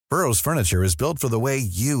Burrow's furniture is built for the way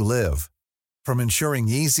you live. From ensuring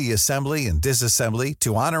easy assembly and disassembly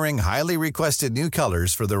to honoring highly requested new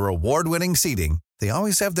colors for their award-winning seating, they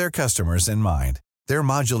always have their customers in mind. Their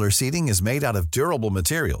modular seating is made out of durable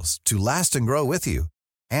materials to last and grow with you.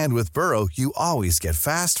 And with Burrow, you always get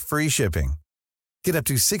fast, free shipping. Get up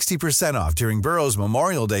to 60% off during Burrow's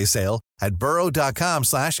Memorial Day sale at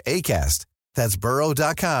burrow.com/ACAST. That's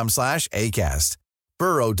burrow.com/ACAST.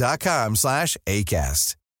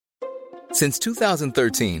 burrow.com/ACAST. Since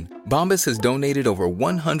 2013, Bombas has donated over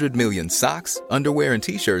 100 million socks, underwear, and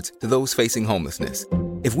T-shirts to those facing homelessness.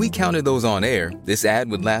 If we counted those on air, this ad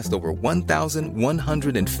would last over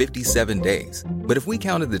 1,157 days. But if we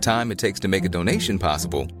counted the time it takes to make a donation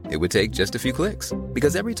possible, it would take just a few clicks.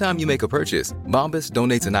 Because every time you make a purchase, Bombas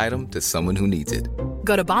donates an item to someone who needs it.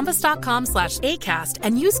 Go to bombas.com/ACAST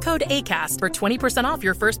and use code ACAST for 20% off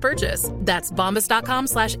your first purchase. That's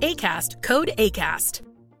bombas.com/ACAST, code ACAST.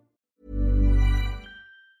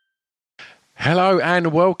 Hello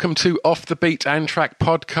and welcome to Off the Beat and Track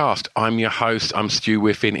podcast. I'm your host, I'm Stu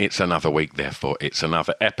Whiffin. It's another week, therefore it's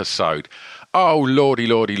another episode. Oh, lordy,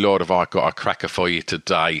 have I got a cracker for you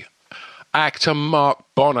today. Actor Mark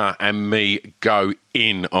Bonnar and me go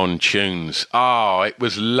in on tunes. Oh, it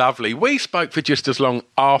was lovely. We spoke for just as long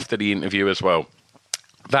after the interview as well.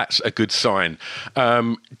 That's a good sign.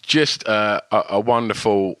 Just a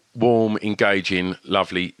wonderful, warm, engaging,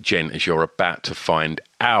 lovely gent, as you're about to find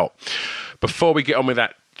out. Before we get on with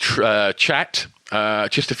that chat,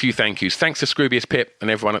 just a few thank yous. Thanks to Scroobius Pip and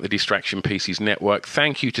everyone at the Distraction Pieces Network.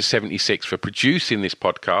 Thank you to 76 for producing this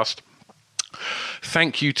podcast.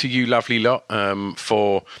 Thank you to you lovely lot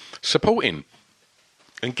for supporting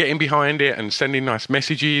and getting behind it and sending nice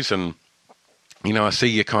messages. And, you know, I see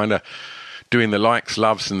you kind of doing the likes,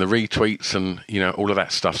 loves and the retweets and, you know, all of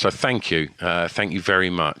that stuff. So thank you. Thank you very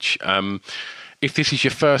much. If this is your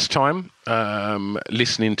first time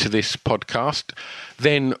listening to this podcast,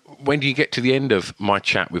 then when you get to the end of my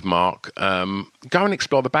chat with Mark, go and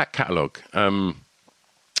explore the back catalogue.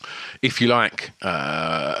 If you like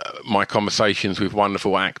my conversations with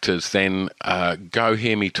wonderful actors, then go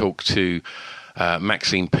hear me talk to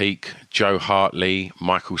Maxine Peake, Joe Hartley,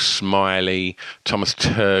 Michael Smiley, Thomas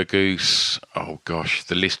Turgoose. Oh gosh,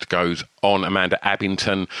 the list goes on. Amanda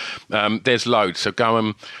Abbington. There's loads, so go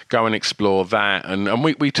and explore that. And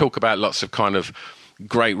we talk about lots of kind of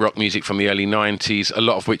great rock music from the early 90s, a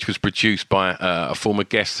lot of which was produced by a former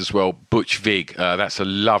guest as well, Butch Vig. That's a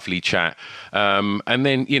lovely chat. And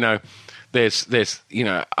then, you know, there's you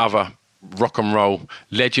know, other rock and roll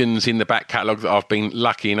legends in the back catalogue that I've been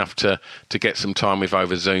lucky enough to get some time with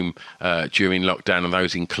over Zoom during lockdown, and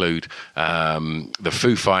those include the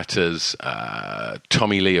Foo Fighters,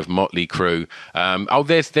 Tommy Lee of Motley Crue.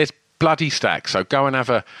 There's bloody stack, so go and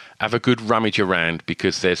have a good rummage around,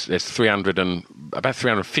 because there's about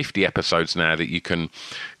 350 episodes now that you can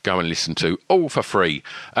go and listen to, all for free.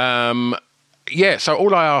 So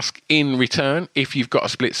all I ask in return, if you've got a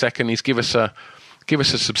split second, is give us a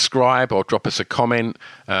subscribe, or drop us a comment,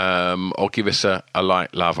 or give us a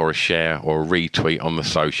like, love, or a share, or a retweet on the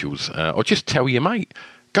socials, or just tell your mate.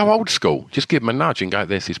 Go old school. Just give them a nudge and go,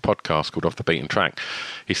 there's this podcast called Off the Beaten Track.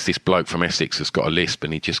 It's this bloke from Essex that's got a lisp,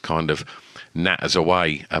 and he just kind of natters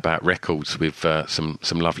away about records with some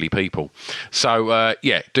lovely people. So,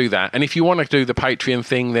 do that. And if you want to do the Patreon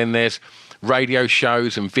thing, then there's radio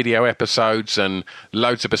shows and video episodes and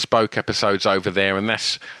loads of bespoke episodes over there, and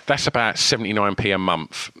that's about 79p a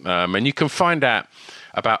month. And you can find out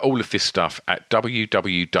about all of this stuff at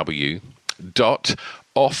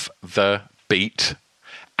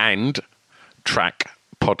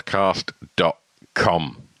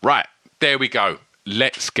www.offthebeatandtrackpodcast.com. Right, there we go.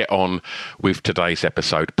 Let's get on with today's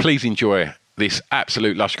episode. Please enjoy this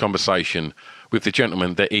absolute lush conversation with the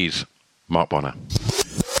gentleman that is Mark Bonnar.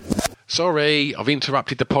 Sorry, I've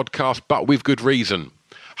interrupted the podcast, but with good reason.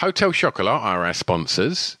 Hotel Chocolat are our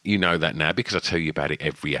sponsors. You know that now because I tell you about it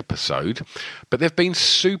every episode. But they've been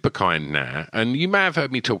super kind now, and you may have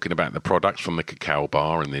heard me talking about the products from the Cacao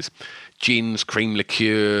Bar, and there's gins, cream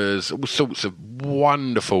liqueurs, all sorts of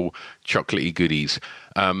wonderful chocolatey goodies.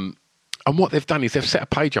 And what they've done is they've set a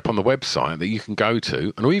page up on the website that you can go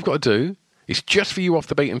to, and all you've got to do is, just for you Off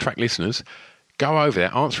the Beaten Track listeners, go over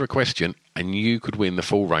there, answer a question, and you could win the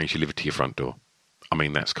full range delivered to your front door. I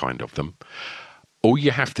mean, that's kind of them. All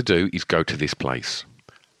you have to do is go to this place,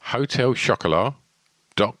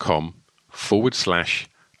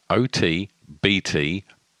 hotelchocolat.com/OTBT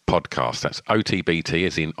podcast. That's OTBT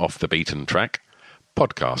as in Off the Beaten Track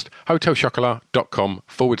podcast.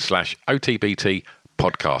 Hotelchocolat.com/OTBT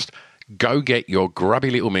podcast. go get your grubby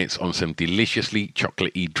little mitts on some deliciously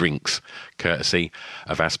chocolatey drinks, courtesy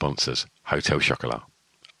of our sponsors, Hotel Chocolat.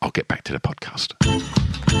 I'll get back to the podcast.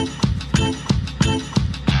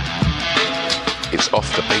 It's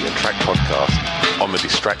Off the Beaten Track podcast on the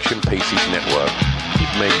Distraction Pieces Network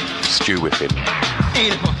with me, Stu Whiffin.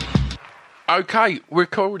 Okay,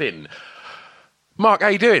 recording. Mark, how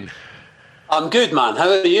you doing? I'm good, man. How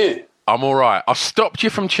are you? I'm all right. I stopped you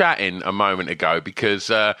from chatting a moment ago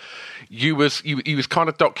because you was kind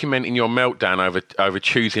of documenting your meltdown over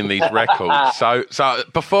choosing these records. So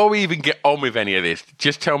before we even get on with any of this,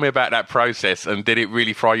 just tell me about that process, and did it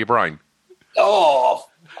really fry your brain? Oh,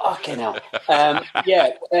 fucking hell.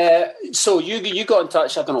 So you got in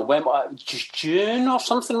touch, I don't know, when, just June or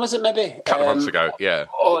something, was it maybe? A couple of months ago, yeah.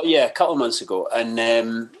 Oh, yeah, a couple of months ago.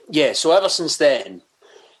 And, so ever since then,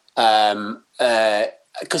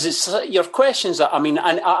 because it's your questions that,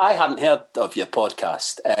 I hadn't heard of your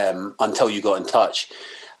podcast until you got in touch.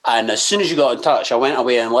 And as soon as you got in touch, I went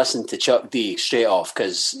away and listened to Chuck D straight off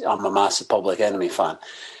because I'm a massive Public Enemy fan.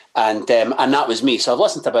 And that was me. So I've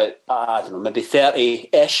listened to about, I don't know, maybe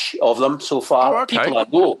 30-ish of them so far. Oh, okay. People I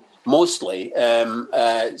know, mostly.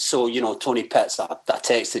 So, Tony Pitts, I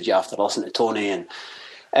texted you after listening to Tony. And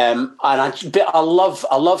I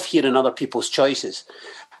love hearing other people's choices.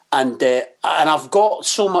 And I've got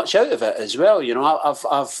so much out of it as well.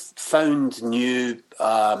 I've found new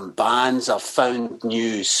bands. I've found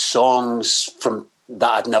new songs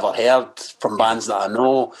that I'd never heard from bands that I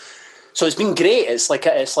know. So it's been great. It's like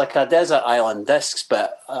a Desert Island Discs,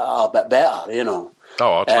 but a bit better,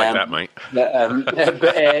 Oh, I'll take that, mate.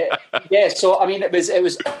 So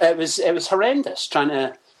it was horrendous trying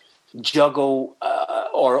to juggle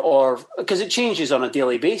or because it changes on a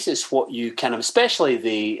daily basis what you kind of, especially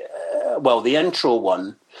the intro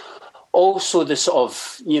one, also the sort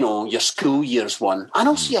of your school years one, and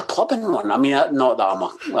also your clubbing one. Not that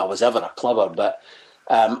I was ever a clubber, but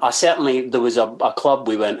there was a club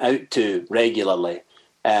we went out to regularly,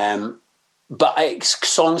 but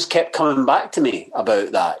songs kept coming back to me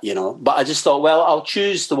about that, but I just thought, well, I'll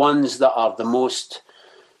choose the ones that are the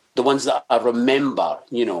ones that I remember,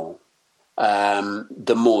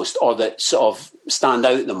 the most, or that sort of stand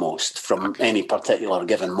out the most from any particular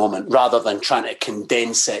given moment, rather than trying to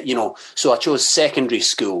condense it, So I chose secondary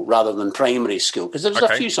school rather than primary school, because there was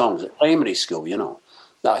a few songs at primary school,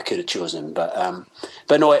 that I could have chosen. But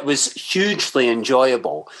no, it was hugely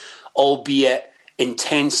enjoyable, albeit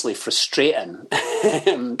intensely frustrating.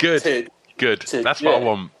 Good. That's what I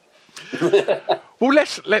want. Well,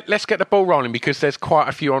 let's get the ball rolling, because there's quite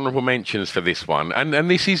a few honourable mentions for this one,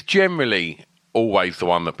 and this is generally always the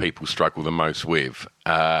one that people struggle the most with.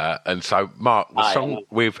 And so, Mark, the song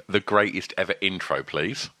with the greatest ever intro,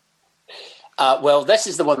 please. Well, this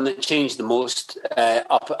is the one that changed the most,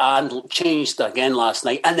 up and changed again last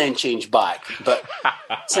night, and then changed back. But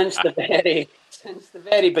since the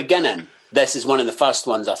very beginning, this is one of the first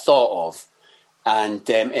ones I thought of. And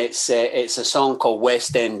it's a song called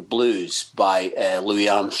West End Blues by Louis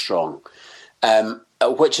Armstrong,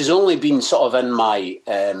 which has only been sort of in my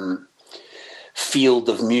field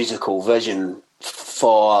of musical vision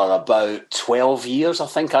for about 12 years. I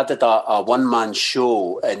think I did a one-man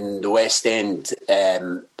show in the West End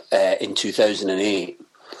in 2008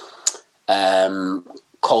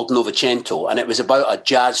 called Novecento, and it was about a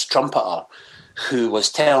jazz trumpeter who was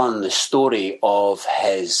telling the story of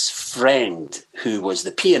his friend who was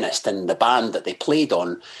the pianist in the band that they played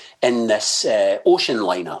on in this ocean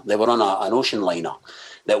liner. They were on an ocean liner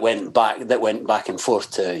that went back and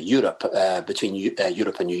forth to Europe, between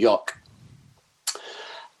Europe and New York.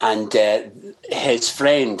 And his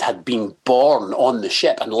friend had been born on the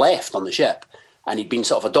ship and left on the ship, and he'd been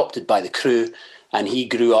sort of adopted by the crew, and he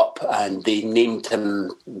grew up, and they named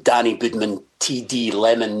him Danny Boudman T.D.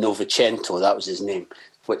 Lemon Novecento. That was his name,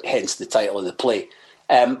 hence the title of the play.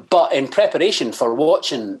 But in preparation for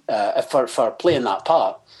watching, for playing that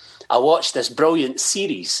part, I watched this brilliant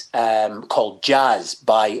series called Jazz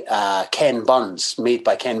by Ken Burns, made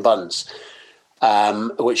by Ken Burns,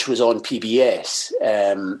 which was on PBS.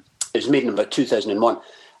 It was made in about 2001.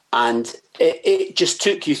 And it just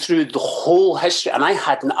took you through the whole history. And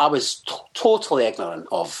I was totally ignorant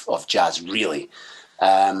of jazz, really.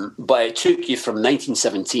 But it took you from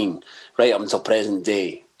 1917 right up until present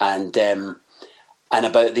day. And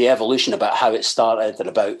about the evolution, about how it started, and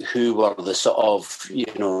about who were the sort of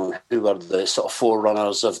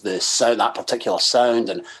forerunners of the sound, that particular sound,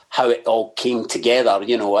 and how it all came together,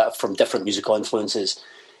 from different musical influences.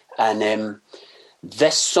 And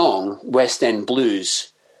this song, West End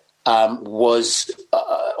Blues, was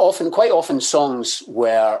quite often songs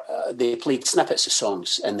where they played snippets of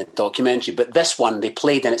songs in the documentary, but this one they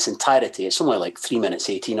played in its entirety. It's somewhere like 3 minutes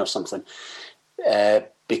 18 or something,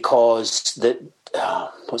 because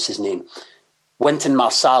what's his name? Wynton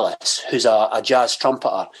Marsalis, who's a jazz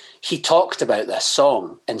trumpeter, he talked about this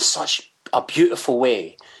song in such a beautiful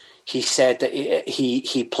way. He said that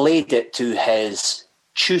he played it to his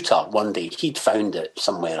tutor one day. He'd found it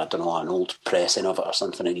somewhere, I don't know, an old pressing of it or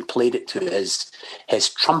something, and he played it to his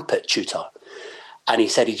trumpet tutor. And he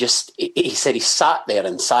said he sat there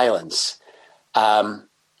in silence, and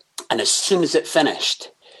as soon as it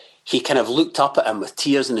finished, he kind of looked up at him with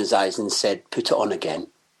tears in his eyes and said, "Put it on again."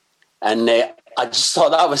 And I just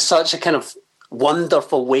thought that was such a kind of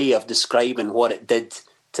wonderful way of describing what it did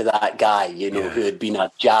to that guy, who had been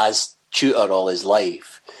a jazz tutor all his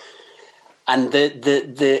life. And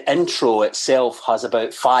the intro itself has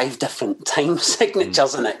about 5 different time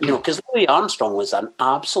signatures in it, because Louis Armstrong was an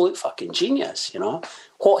absolute fucking genius,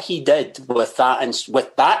 What he did with that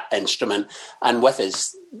instrument and with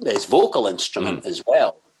his vocal instrument as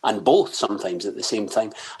well, and both sometimes at the same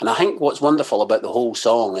time. And I think what's wonderful about the whole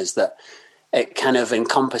song is that it kind of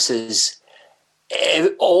encompasses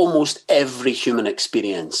almost every human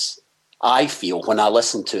experience, I feel, when I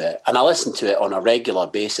listen to it. And I listen to it on a regular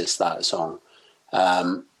basis, that song.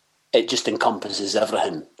 It just encompasses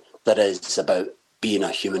everything that is about being a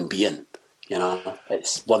human being.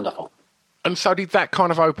 It's wonderful. And so did that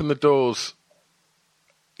kind of open the doors,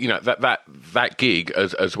 that gig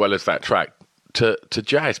as well as that track to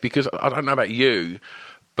jazz? Because I don't know about you,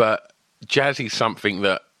 but jazz is something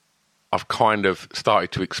that I've kind of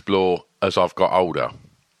started to explore as I've got older.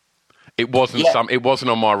 It wasn't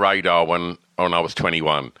on my radar when I was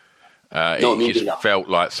 21. It just felt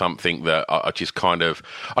like something that I just kind of,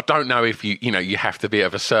 I don't know if you have to be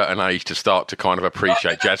of a certain age to start to kind of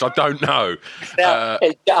appreciate jazz. I don't know.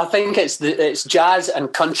 I think it's jazz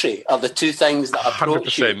and country are the two things that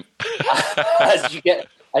approach 100%. You.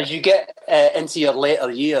 as you get into your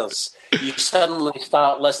later years, you suddenly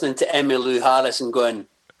start listening to Emmylou Harris and going,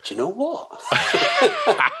 do you know what?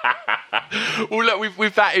 Well, look,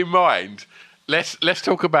 with that in mind, let's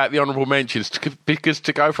talk about the honourable mentions, because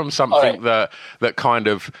to go from something that kind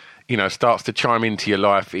of starts to chime into your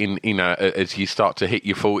life in as you start to hit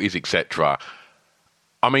your 40s, etc.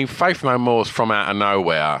 I mean, Faith No More's From Out of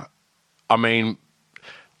Nowhere. I mean,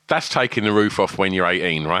 that's taking the roof off when you're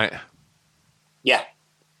 18, right? Yeah.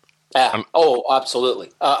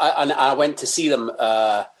 Absolutely. I went to see them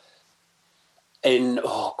in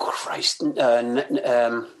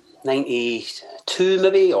 92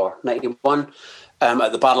 maybe, or 91,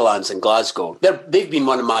 at the Barrowlands in Glasgow. They've been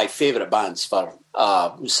one of my favourite bands for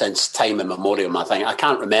since time immemorial. I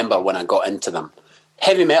can't remember when I got into them.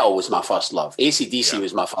 Heavy metal was my first love. AC/DC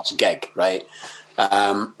was my first gig, right?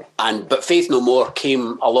 But Faith No More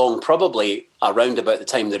came along probably around about the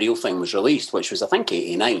time The Real Thing was released, which was I think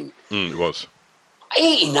 89. It was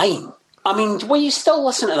 89. I mean, when you still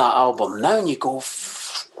listen to that album now and you go,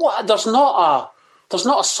 what? There's not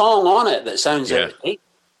a song on it that sounds out of date,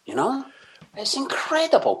 It's an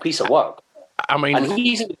incredible piece of work. I mean, and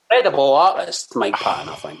he's an incredible artist, Mike Patton,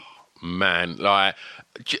 I think. Man,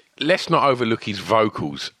 let's not overlook his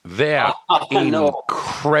vocals. They're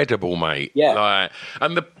incredible, mate. Yeah.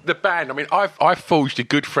 And the band, I mean, I've forged a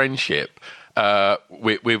good friendship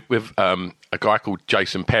with a guy called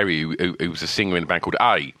Jason Perry, who was a singer in a band called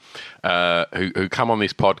A, who come on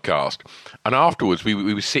this podcast. And afterwards, we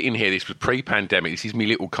were sitting here. This was pre-pandemic. This is me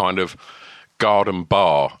little kind of garden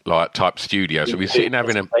bar type studio. So we were sitting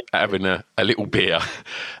having a little beer,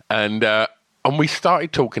 and we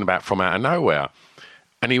started talking about From Out of Nowhere.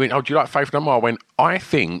 And he went, "Oh, do you like Faith No More?" I went, "I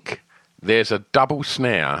think there's a double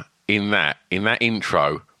snare in that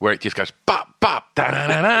intro where it just goes bop bop da da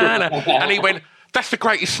da da," and he went, "That's the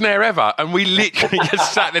greatest snare ever." And we literally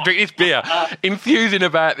just sat there drinking this beer, enthusing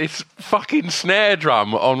about this fucking snare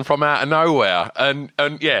drum on From Out of Nowhere. And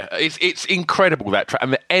yeah, it's incredible, that track,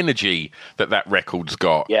 and the energy that record's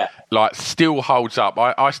got. Yeah, still holds up.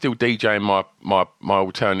 I still DJ in my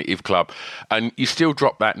alternative club, and you still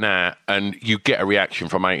drop that now, and you get a reaction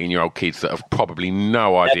from 18-year-old kids that have probably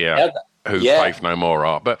no idea who Faith No More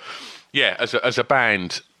are. But yeah, as a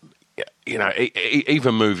band,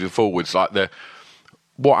 even moving forwards,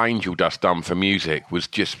 what Angel Dust done for music was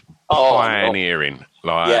just pioneering.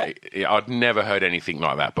 I'd never heard anything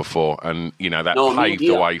like that before, and that paved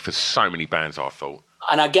the way for so many bands, I thought.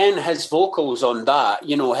 And again, his vocals on that,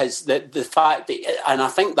 the fact that, and I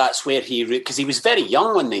think that's where because he was very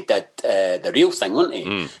young when they did The Real Thing, wasn't he?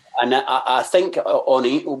 Mm. And I think by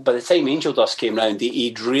the time Angel Dust came round,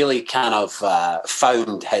 he'd really kind of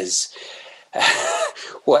found his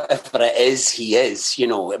whatever it is, he is, you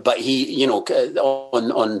know. But he, you know,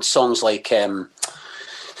 on songs like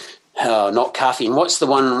not Caffeine. What's the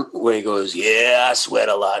one where he goes, "Yeah, I swear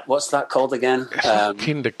a lot." What's that called again?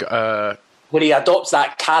 Where he adopts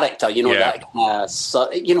that character, you know,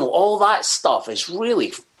 you know, all that stuff is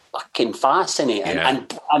really fucking fascinating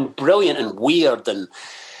and brilliant and weird and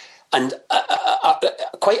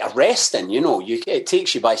quite arresting. You know, it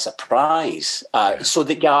takes you by surprise. So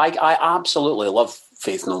I absolutely love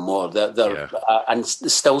Faith No More. They're and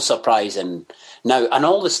still surprising now. And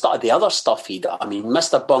all the other stuff he did. I mean,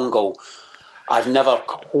 Mr. Bungle, I've never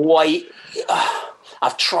quite.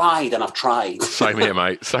 I've tried and I've tried. Same here,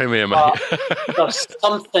 mate. There's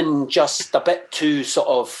something just a bit too sort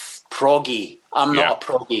of proggy. I'm not a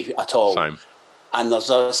proggy at all. Same. And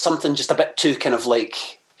there's something just a bit too kind of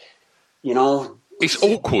like, you know... It's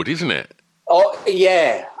awkward, isn't it? Oh,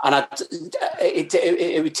 yeah. And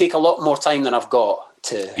it would take a lot more time than I've got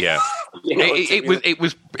to... Yeah. You know,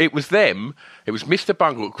 it was them. It was Mr.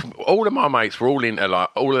 Bungle. All of my mates were all into like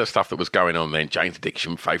all of the stuff that was going on then. Jane's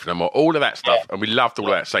Addiction, Faith No More, all of that stuff, and we loved all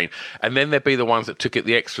of that scene. And then there'd be the ones that took it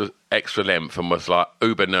the extra length and was like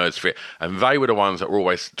uber nerds for it. And they were the ones that were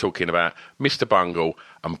always talking about Mr. Bungle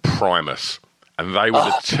and Primus. And they were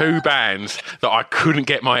the two bands that I couldn't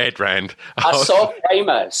get my head round. I saw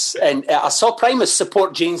Primus, and I saw Primus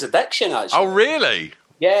support Jane's Addiction, actually. Oh, really?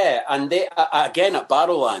 Yeah, and they again at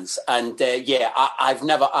Barrowlands, and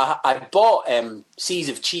I bought Seas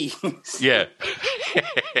of Cheese. Yeah,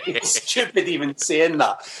 it's stupid even saying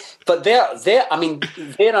that, but they're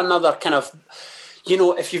another kind of, you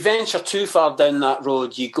know, if you venture too far down that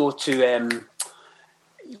road, you go to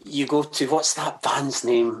what's that band's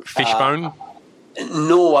name? Fishbone.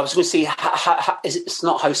 No, I was going to say it's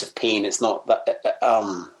not House of Pain. It's not that.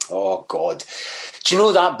 Oh God. Do you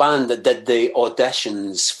know that band that did the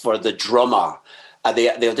auditions for the drummer? They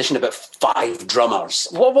auditioned about 5 drummers.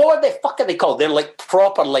 What the fuck are they called? They're like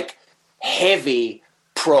proper, like heavy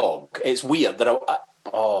prog. It's weird. What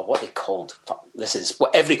are they called? This is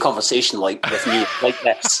what every conversation like with me like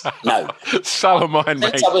this now. So am I,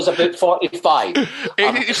 mate. Since I was about 45.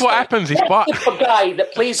 It's what happens. It's what the guy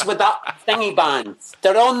that plays with that thingy band.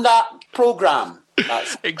 They're on that programme.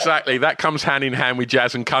 Exactly. That comes hand in hand with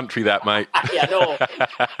jazz and country, that, mate. Yeah, no.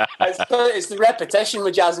 It's the repetition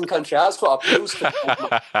with jazz and country. That's what appeals to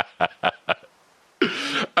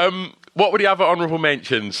me. What were the other honourable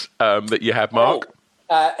mentions that you had, Mark?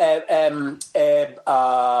 Bob and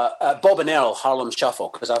Earl, Harlem Shuffle,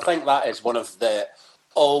 because I think that is one of the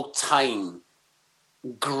all-time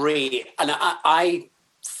great... And I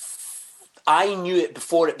knew it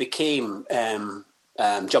before it became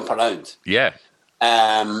Jump Around. Yeah.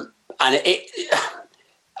 And it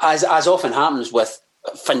as often happens with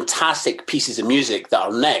fantastic pieces of music that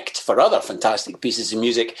are nicked for other fantastic pieces of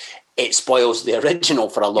music, it spoils the original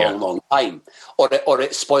for a long time, or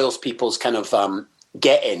it spoils people's kind of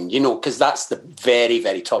getting, you know, because that's the very,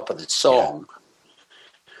 very top of the song. Yeah.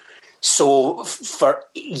 So for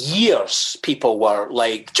years, people were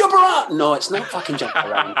like, "Jump Around!" No, it's not fucking Jump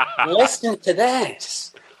Around. Listen to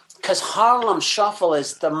this, because Harlem Shuffle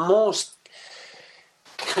is the most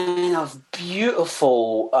kind of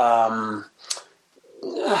beautiful, I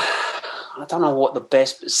don't know what the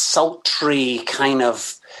best, sultry, kind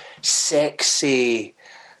of sexy.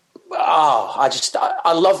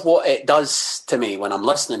 I love what it does to me when I'm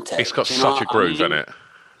listening to it. It's got such a groove in it.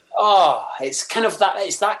 Oh, it's kind of that.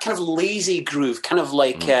 It's that kind of lazy groove, kind of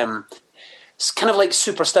like it's kind of like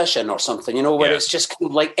Superstition or something, you know, where it's just kind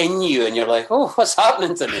of like in you, and you're like, "Oh, what's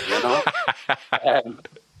happening to me?" You know.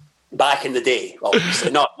 Back in the day,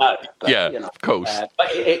 obviously not now. But, you know, of course.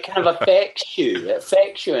 But it kind of affects you. It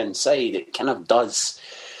affects you inside. It kind of does.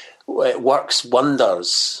 It works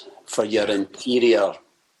wonders for your interior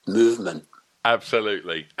movement.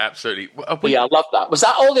 Absolutely. I love that. Was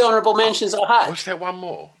that all the honourable mentions I had? Was there one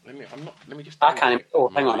more? Let me just. I can't.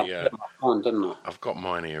 Hang on. I put my phone, didn't I? I've got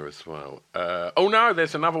mine here as well. No,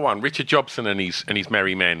 there's another one. Richard Jobson and his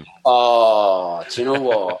Merry Men. Oh, do you know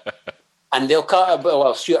what? And they'll cut.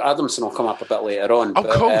 Well, Stuart Adamson will come up a bit later on. Of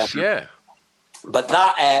course, yeah. But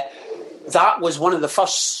that was one of the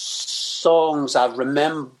first songs I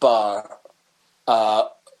remember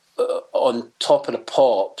on Top of the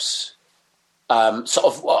Pops. When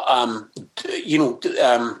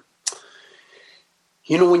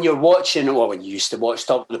you're watching, or when you used to watch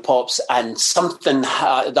Top of the Pops, and something,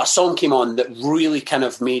 that song came on that really kind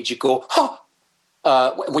of made you go, huh!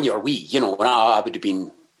 When you were wee, you know, when I would have been,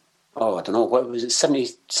 I don't know, what was it,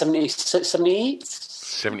 78? 78,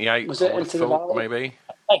 was it Into the Valley? Maybe.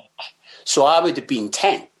 I think. So I would have been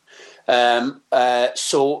 10.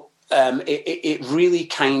 So it really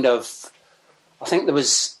kind of, I think there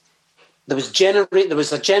was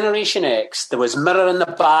a Generation X, there was Mirror in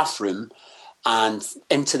the Bathroom, and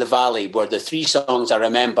Into the Valley were the three songs I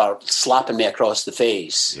remember slapping me across the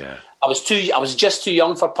face. Yeah. I was just too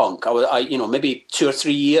young for punk. I maybe 2 or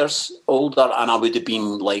 3 years older, and I would have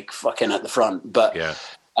been like fucking at the front. But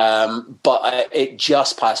it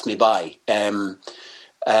just passed me by. But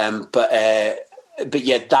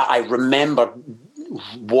yeah, that I remember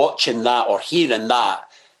watching that or hearing that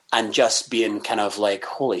and just being kind of like,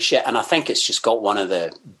 holy shit. And I think it's just got one of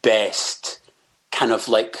the best kind of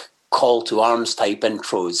like call to arms type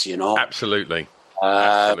intros, you know? Absolutely.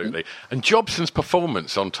 Absolutely. And Jobson's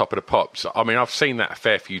performance on Top of the Pops, I mean, I've seen that a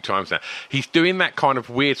fair few times now. He's doing that kind of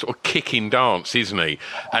weird sort of kicking dance, isn't he?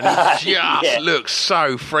 And he just looks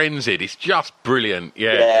so frenzied. It's just brilliant.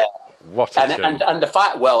 Yeah. What a tune. And the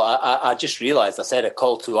fact, well, I just realised I said a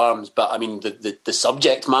call to arms, but I mean the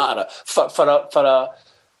subject matter for a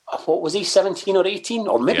what was he, 17 or 18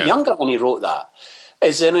 or maybe younger when he wrote that,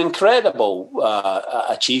 is an incredible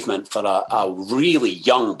achievement for a really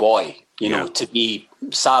young boy. You know, to be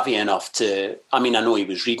savvy enough to... I mean, I know he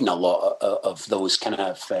was reading a lot of those kind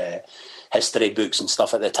of history books and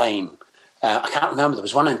stuff at the time. I can't remember. There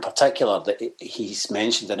was one in particular that he's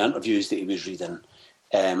mentioned in interviews that he was reading,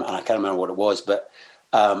 and I can't remember what it was. But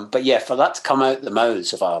yeah, for that to come out the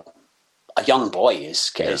mouths of a young boy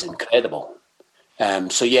is incredible.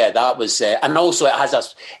 So yeah, that was... and also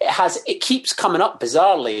it keeps coming up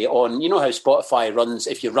bizarrely on... You know how Spotify runs...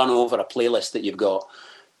 If you run over a playlist that you've got...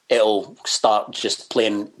 It'll start just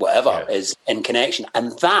playing whatever is in connection.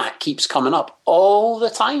 And that keeps coming up all the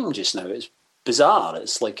time just now. It's bizarre.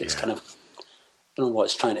 It's like it's kind of... I don't know what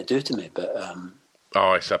it's trying to do to me, but...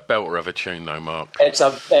 it's a belter of a tune, though, Mark. It's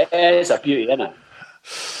a beauty, isn't it?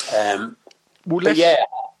 Well,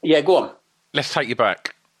 yeah, go on. Let's take you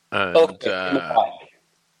back. And,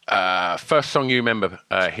 first song you remember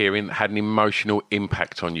hearing that had an emotional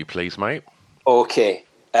impact on you, please, mate. Okay.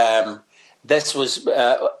 This was...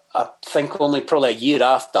 I think only probably a year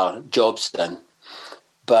after Jobson,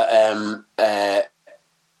 but and well,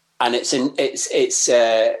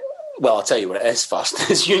 I'll tell you what it is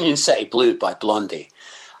first. It's Union City Blue by Blondie,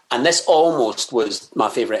 and this almost was my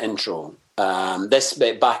favourite intro. This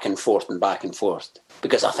bit back and forth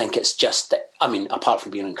because I think it's just. I mean, apart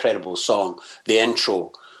from being an incredible song, the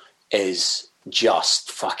intro is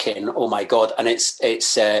just fucking oh my god, and it's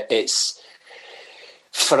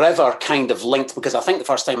forever kind of linked, because I think the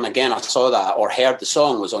first time again I saw that or heard the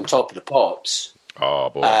song was on Top of the Pops. Oh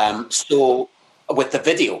boy! So with the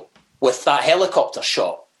video, with that helicopter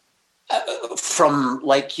shot from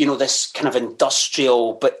like this kind of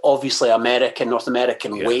industrial but obviously North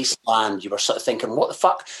American wasteland, you were sort of thinking, what the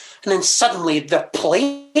fuck? And then suddenly they're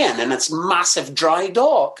playing and it's massive dry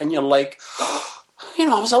dock, and you're like, I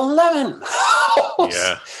was 11.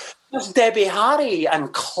 Yeah. There's Debbie Harry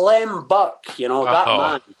and Clem Burke, that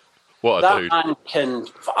man. What a dude. That man can...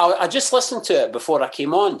 I just listened to it before I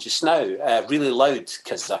came on just now, really loud,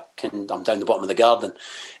 because I'm down the bottom of the garden.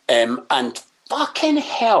 And fucking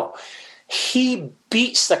hell, he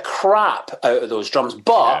beats the crap out of those drums,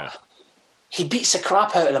 but he beats the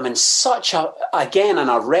crap out of them in such an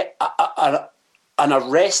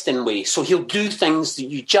arresting way. So he'll do things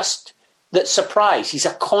that surprise. He's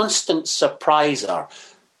a constant surpriser.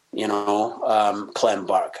 Clem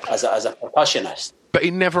Burke as a percussionist, but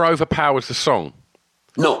he never overpowers the song.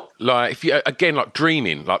 No, like if you again like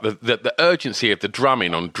Dreaming, like the urgency of the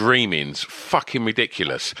drumming on Dreaming's fucking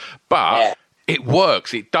ridiculous, but it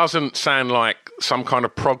works. It doesn't sound like some kind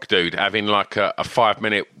of prog dude having like a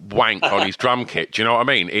 5-minute wank on his drum kit. Do you know what I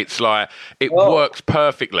mean? It's like it works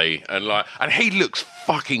perfectly, and he looks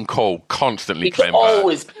fucking cool constantly. Clem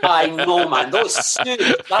always, I know, man. Those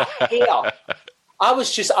suits, that hair. I'm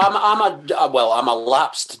a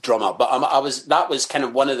lapsed drummer, but that was kind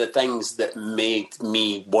of one of the things that made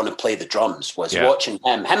me want to play the drums was watching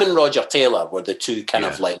him. Him and Roger Taylor were the two kind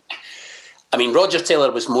of like, I mean, Roger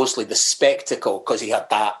Taylor was mostly the spectacle because he had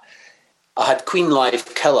that. I had Queen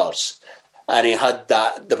Live Killers, and he had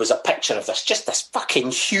that. There was a picture of this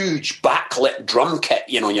fucking huge backlit drum kit,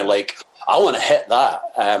 and you're like, I want to hit that.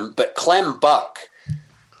 But Clem Burke,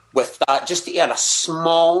 with that, just he had a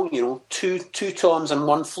small, two toms and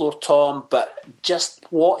one floor tom, but just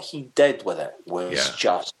what he did with it was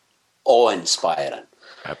just awe-inspiring.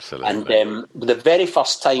 Absolutely. And the very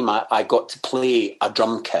first time I got to play a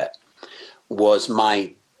drum kit was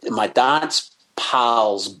my dad's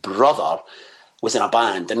pal's brother was in a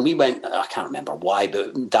band, and we went, I can't remember why,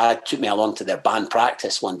 but Dad took me along to their band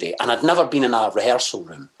practice one day, and I'd never been in a rehearsal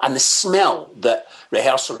room. And the smell that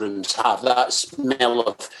rehearsal rooms have, that smell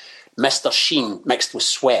of Mr. Sheen mixed with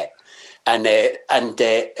Sweat. And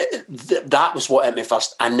that was what hit me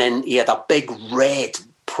first. And then he had a big red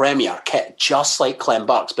Premier kit, just like Clem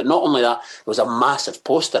Burke's. But not only that, there was a massive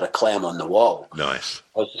poster of Clem on the wall. Nice.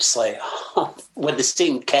 I was just like, with the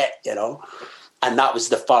same kit, And that was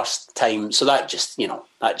the first time. So that just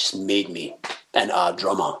made me into a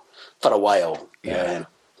drummer for a while. Yeah.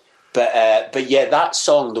 But yeah, that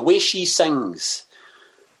song, the way she sings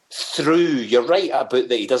through, you're right about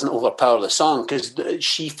that he doesn't overpower the song, because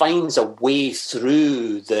she finds a way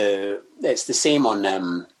through it's the same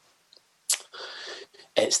on,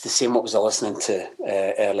 it's the same what was I listening to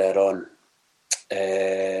earlier on.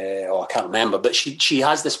 I can't remember, but she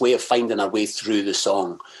has this way of finding her way through the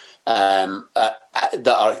song that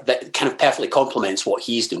kind of perfectly complements what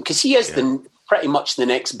he's doing, because he is pretty much the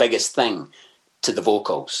next biggest thing to the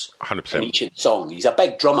vocals. 100%. In each song. He's a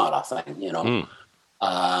big drummer, I think,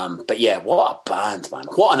 But yeah, what a band, man.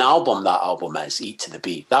 What an album that album is, Eat to the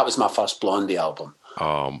Beat. That was my first Blondie album.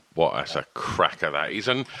 That's a cracker that is.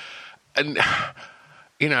 And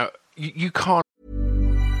you can't.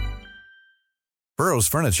 Burrow's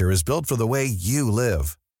furniture is built for the way you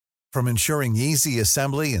live. From ensuring easy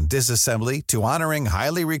assembly and disassembly to honoring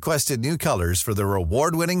highly requested new colors for their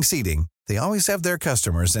award-winning seating, they always have their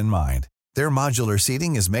customers in mind. Their modular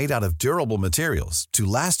seating is made out of durable materials to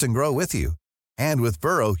last and grow with you. And with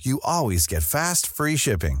Burrow, you always get fast, free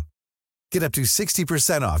shipping. Get up to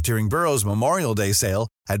 60% off during Burrow's Memorial Day sale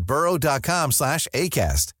at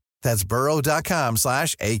burrow.com/ACAST. That's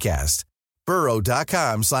burrow.com/ACAST.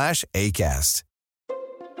 burrow.com/ACAST.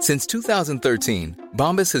 Since 2013,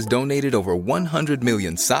 Bombas has donated over 100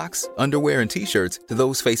 million socks, underwear, and T-shirts to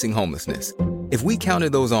those facing homelessness. If we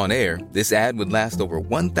counted those on air, this ad would last over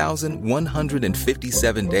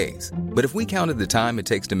 1,157 days. But if we counted the time it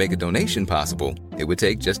takes to make a donation possible, it would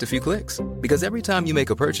take just a few clicks. Because every time you make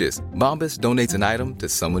a purchase, Bombas donates an item to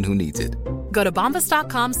someone who needs it. Go to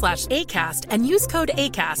bombas.com/ACAST and use code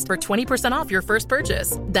ACAST for 20% off your first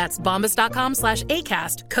purchase. That's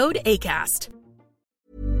bombas.com/ACAST, code ACAST.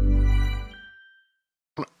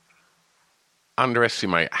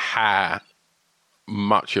 Underestimate how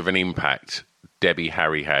much of an impact Debbie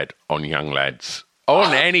Harry had on young lads,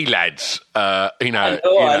 on any lads. I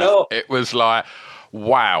know. It was like,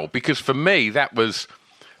 wow. Because for me, that was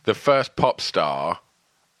the first pop star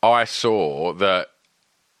I saw that,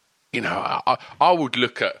 I would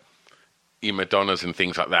look at your Madonnas and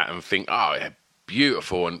things like that and think, oh, yeah,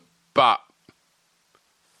 beautiful. But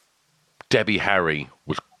Debbie Harry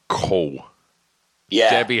was cool. Yeah.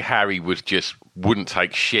 Debbie Harry wouldn't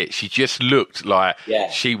take shit. She just looked like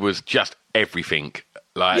she was just everything.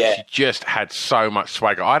 She just had so much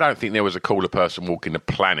swagger. I don't think there was a cooler person walking the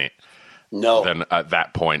planet than at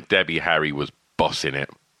that point. Debbie Harry was bossing it.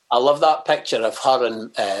 I love that picture of her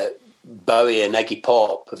and Bowie and Iggy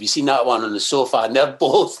Pop. Have you seen that one on the sofa? And they're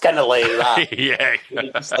both kind of like that. Yeah.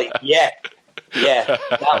 It's like, yeah,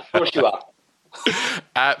 of course you are.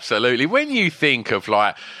 Absolutely. When you think of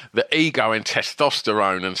like the ego and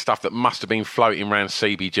testosterone and stuff that must have been floating around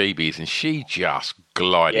CBGB's, and she just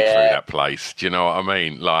glided through that place. Do you know what I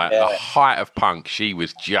mean? Like the height of punk, she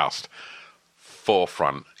was just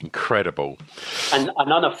forefront. Incredible. And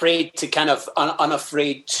unafraid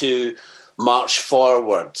to march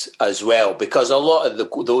forward as well, because a lot of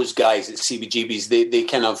those guys at CBGB's, they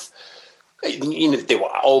kind of, they were,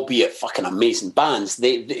 albeit fucking amazing bands,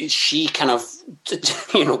 she kind of,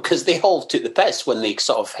 because they all took the piss when they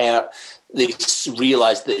sort of they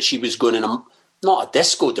realised that she was going in not a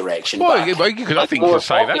disco direction. Well, I think you could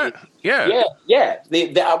say that. Yeah.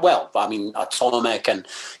 Well, I mean, Atomic and,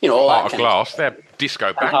 all that Heart of Glass, they're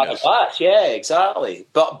disco bangers. Heart of Glass, yeah, exactly.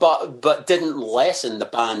 But didn't lessen the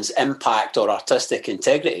band's impact or artistic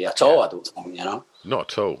integrity at all, I don't think,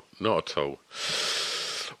 Not at all.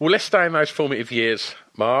 Well, let's stay in those formative years,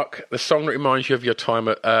 Mark. The song that reminds you of your time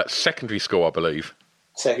at secondary school, I believe.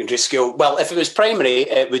 Secondary school. Well, if it was primary,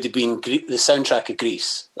 it would have been the soundtrack of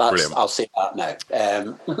Grease. Brilliant. I'll say that now.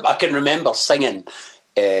 I can remember singing.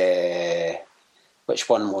 Which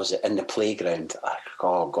one was it? In the Playground.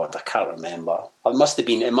 Oh God, I can't remember. It must have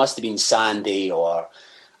been Sandy or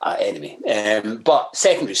anyway. But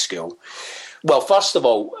secondary school. Well, first of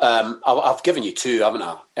all, I've given you two, haven't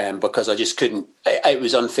I? Because I just couldn't. It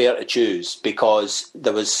was unfair to choose because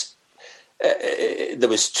there was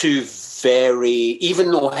two very.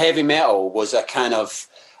 Even though heavy metal was a kind of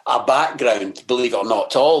a background, believe it or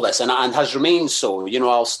not, to all this, and has remained so.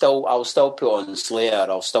 I'll still put on Slayer.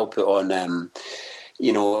 I'll still put on,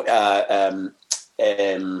 here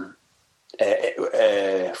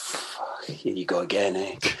you go again,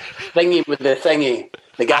 eh? Thingy with the thingy.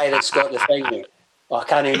 The guy that's got the thingy. I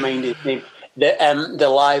can't even mind his name. The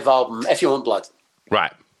live album, If You Want Blood.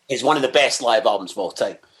 Right. Is one of the best live albums of all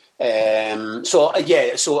time. So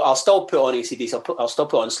I'll still put on AC/DC. I'll still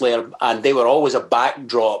put on Slayer, and they were always a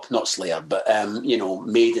backdrop. Not Slayer, but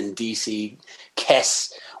Maiden, DC,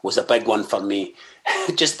 Kiss was a big one for me.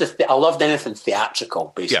 Just I loved anything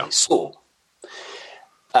theatrical, basically. Yeah. So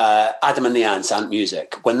Adam and the Ants, Ant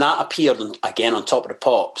Music, when that appeared again on Top of the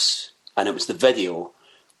Pops, and it was the video,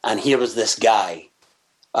 and here was this guy.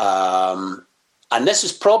 And this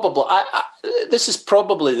is probably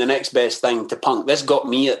the next best thing to punk. This got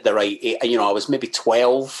me at the right age. I was maybe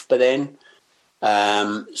 12 by then.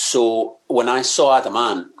 So when I saw Adam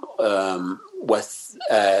Ant with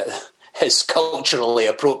his culturally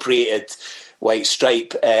appropriated white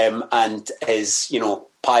stripe and his,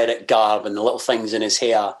 pirate garb and the little things in his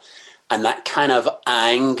hair and that kind of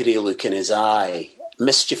angry look in his eye,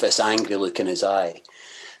 mischievous, angry look in his eye,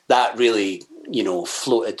 that really...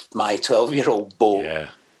 floated my 12-year-old boat. Yeah.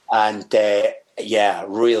 And,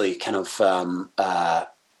 really kind of...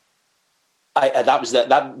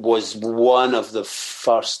 that was one of the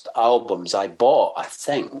first albums I bought, I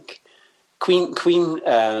think. Queen's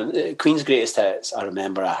Greatest Hits, I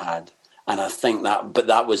remember I had. And I think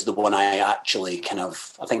that was the one I actually I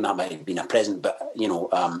think that might have been a present, but,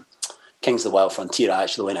 Kings of the Wild Frontier, I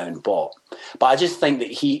actually went out and bought. But I just think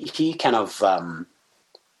that he kind of...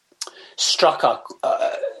 struck there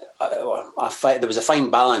was a fine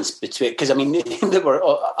balance between, because there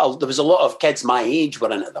was a lot of kids my age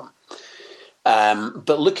were into them,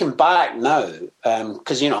 but looking back now,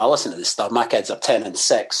 because I listen to this stuff, my kids are 10 and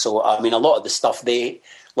 6, so a lot of the stuff they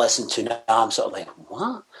listen to now, I'm sort of like,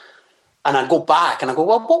 what? And I go back and I go,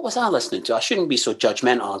 well, what was I listening to? I shouldn't be so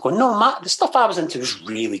judgmental. I go, no, Matt, the stuff I was into was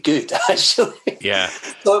really good, actually. Yeah.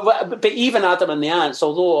 So, but even Adam and the Ants,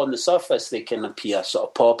 although on the surface they can appear sort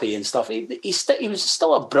of poppy and stuff, he was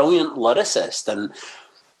still a brilliant lyricist and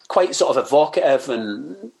quite sort of evocative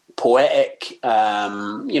and poetic.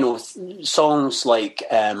 Songs like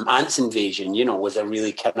Ants Invasion, was a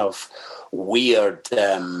really kind of weird,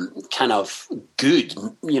 kind of good,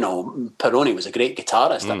 Peroni was a great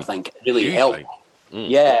guitarist, I think. It really helped.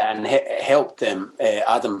 Yeah, and helped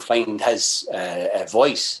Adam find his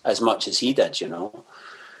voice as much as he did, you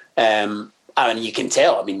can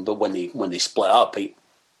tell, but when they split up, he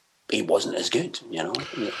wasn't as good, on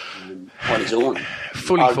his own.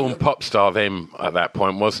 Fully formed pop star then at that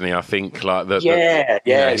point, wasn't he? I think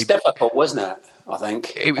it's difficult, wasn't it? I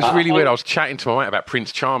think it was really weird. I was chatting to my mate about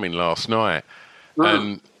Prince Charming last night,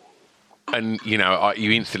 and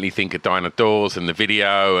you instantly think of Dinah Dawes and the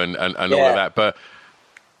video and all of that, but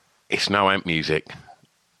it's no Ant Music.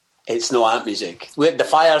 It's no Ant Music. The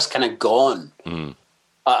fire's kind of gone.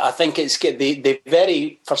 I think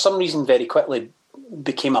they for some reason very quickly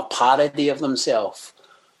became a parody of themselves,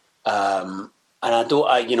 and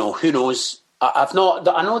who knows. I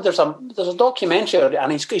know there's a documentary,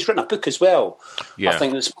 and he's written a book as well. Yeah. I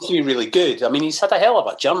think it's supposed to be really good. He's had a hell of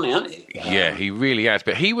a journey, hasn't he? Yeah, he really has.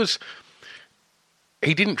 But he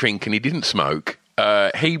didn't drink and he didn't smoke.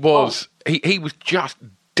 He was just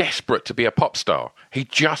desperate to be a pop star. He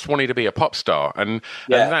just wanted to be a pop star, and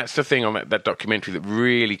that's the thing on that documentary that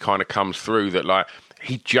really kind of comes through. That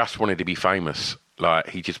he just wanted to be famous.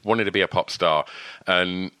 He just wanted to be a pop star,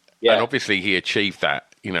 and obviously he achieved that.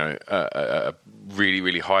 At a really,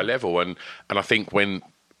 really high level. And I think when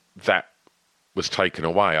that was taken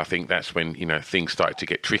away, I think that's when, things started to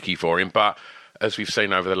get tricky for him. But as we've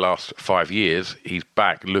seen over the last 5 years, he's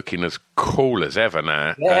back looking as cool as ever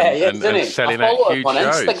now. And selling out huge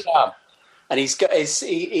shows. Instagram. And he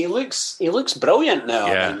looks brilliant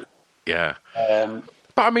now. Yeah. But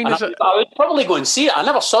I would probably go and see it. I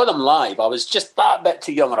never saw them live. I was just that bit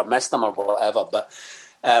too young, or I missed them or whatever. But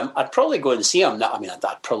I'd probably go and see him.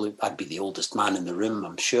 I'd be the oldest man in the room,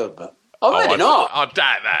 I'm sure, but maybe not. I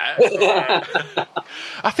doubt that.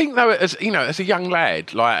 I think though, as a young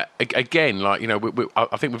lad, I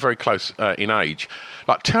think we're very close in age.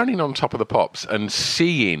 Turning on Top of the Pops and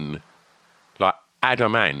seeing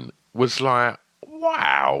Adam Ant was wow,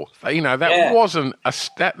 wasn't I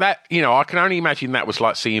can only imagine that was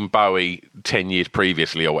like seeing Bowie 10 years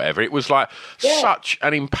previously or whatever. It was such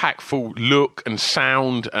an impactful look and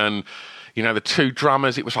sound, and the two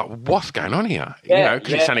drummers. It was what's going on here?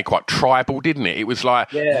 Because it sounded quite tribal, didn't it? It was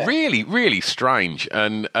really, really strange,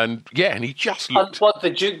 and he just looked. And what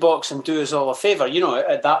the jukebox and do us all a favour.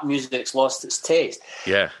 That music's lost its taste.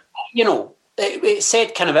 Yeah. It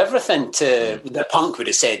said kind of everything to that punk would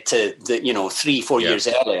have said to the 3-4 years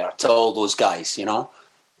earlier to all those guys. It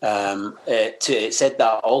said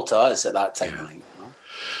that all to us at that time.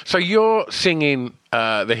 So you're singing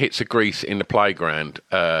the hits of Grease in the playground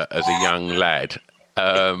as a young lad.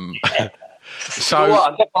 So you know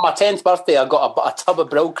what? On my 10th birthday, I got a tub of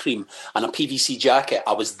Brill Cream and a PVC jacket.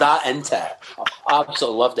 I was that into it. I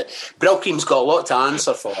absolutely loved it. Brill Cream's got a lot to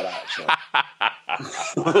answer for, actually.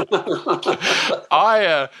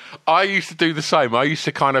 I used to do the same. I used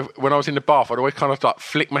to kind of, when I was in the bath, I'd always kind of like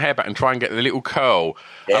flick my hair back and try and get the little curl.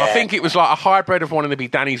 Yeah. And I think it was like a hybrid of wanting to be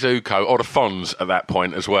Danny Zuko or the Fonz at that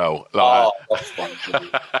point as well. Like,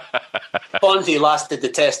 Fonzie. Fonzie lasted the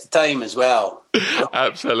test of time as well.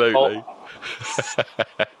 Absolutely.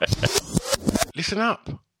 Listen up.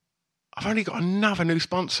 I've only got another new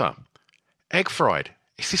sponsor. Egg Fried.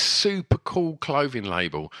 It's this super cool clothing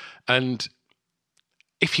label. And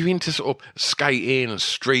if you're into sort of skating and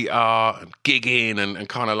street art and gigging and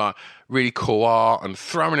kind of like really cool art and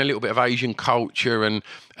throwing a little bit of Asian culture and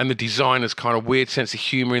the designer's kind of weird sense of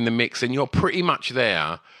humour in the mix, then you're pretty much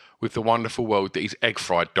there with the wonderful world that is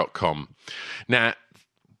eggfried.com. Now,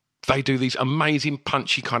 they do these amazing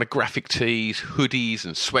punchy kind of graphic tees, hoodies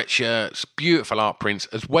and sweatshirts, beautiful art prints.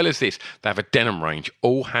 As well as this, they have a denim range,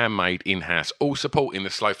 all handmade in-house, all supporting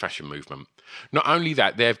the slow fashion movement. Not only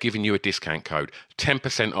that, they've given you a discount code,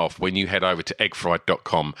 10% off when you head over to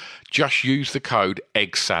eggfried.com. Just use the code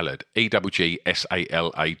EGGSALAD,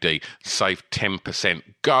 EGGSALAD, save 10%.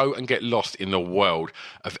 Go and get lost in the world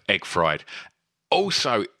of Egg Fried.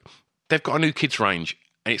 Also, they've got a new kids range,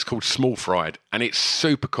 and it's called Small Fried, and it's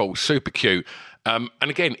super cool, super cute. And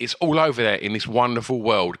again, it's all over there in this wonderful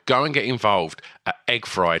world. Go and get involved at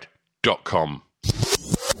eggfried.com.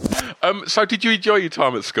 So did you enjoy your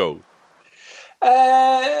time at school?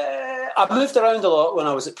 I moved around a lot when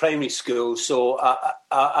I was at primary school, so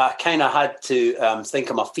I kind of had to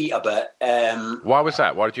think on my feet a bit. Why was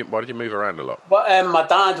that? Why did you move around a lot? Well, my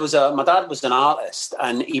dad was an artist,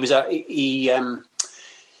 and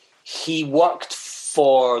he worked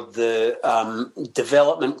for the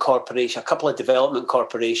development corporation, a couple of development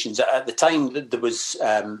corporations. At the time, there's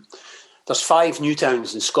 5 new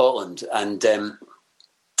towns in Scotland, and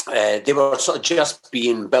they were sort of just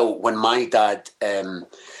being built when my dad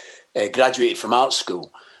graduated from art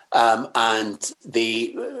school. And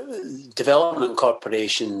the development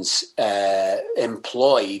corporations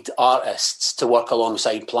employed artists to work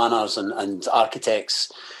alongside planners and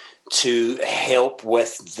architects to help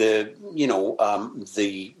with the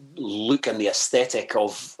look and the aesthetic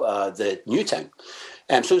of the new town.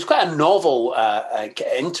 So it was quite a novel,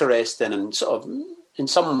 interesting, and sort of, in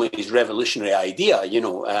some ways, revolutionary idea,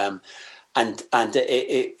 and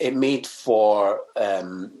it made for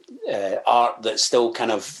art that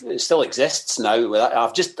still exists now.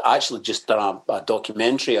 I've just done a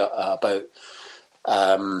documentary about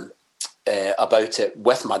it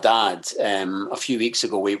with my dad. A few weeks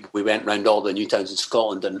ago, we went round all the new towns in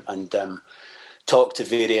Scotland and talked to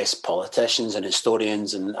various politicians and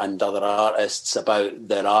historians and other artists about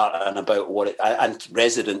their art and about and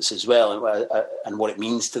residents as well, and what it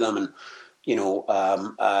means to them, and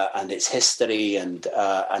and its history and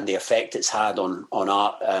the effect it's had on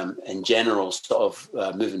art in general, sort of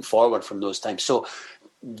moving forward from those times. So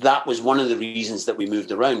that was one of the reasons that we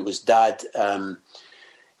moved around. Was Dad?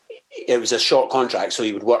 It was a short contract, so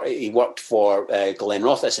he worked for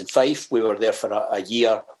Glenrothes in Fife. We were there for a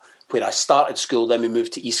year where I started school. Then we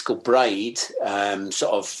moved to East Kilbride,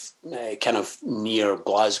 sort of kind of near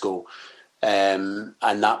Glasgow, and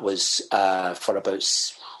that was for about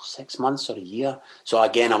 6 months or a year. So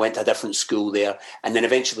again, I went to a different school there, and then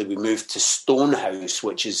eventually we moved to Stonehouse,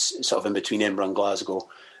 which is sort of in between Edinburgh and Glasgow,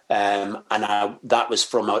 and that was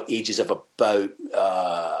from ages of about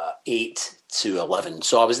 8 to 11.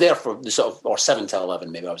 So I was there for the sort of, or 7 to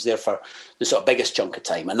 11 maybe. I was there for the sort of biggest chunk of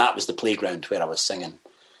time, and that was the playground where I was singing.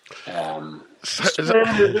 To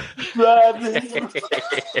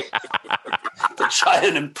try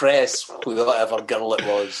and impress whatever girl it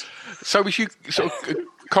was. So was you sort of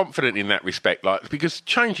confident in that respect? Like, because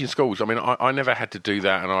changing schools, I mean, I never had to do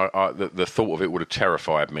that, and the thought of it would have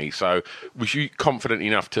terrified me. So was you confident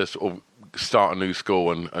enough to sort of start a new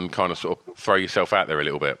school and kind of sort of throw yourself out there a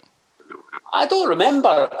little bit? I don't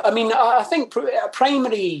remember. I mean, I think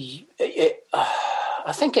primary,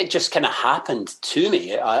 I think it just kind of happened to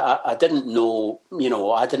me. I didn't know,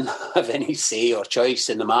 I didn't have any say or choice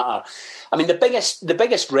in the matter. I mean, the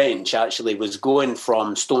biggest wrench actually was going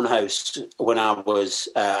from Stonehouse when I was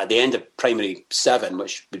at the end of primary 7,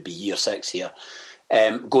 which would be year 6 here,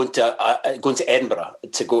 going to Edinburgh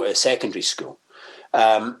to go to secondary school.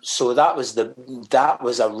 So that was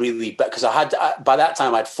a really, because by that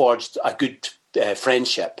time I'd forged a good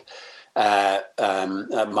friendship. My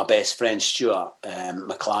best friend Stuart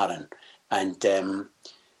McLaren, and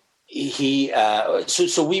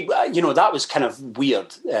so we, that was kind of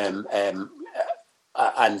weird and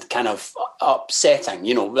kind of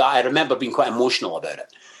upsetting. I remember being quite emotional about it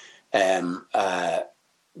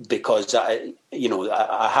because I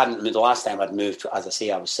hadn't moved. The last time I'd moved, as I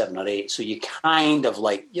say, I was 7 or 8. So you kind of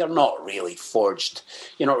you're not really forged,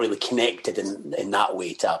 you're not really connected in that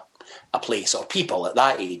way to a place or people at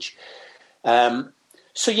that age.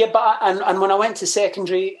 So yeah, and when I went to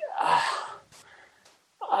secondary.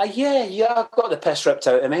 I got the piss ripped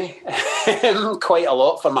out of me quite a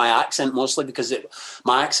lot for my accent, mostly because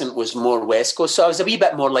my accent was more West Coast, so I was a wee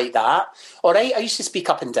bit more like that. All right, I used to speak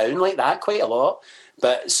up and down like that quite a lot,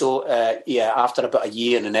 but so after about a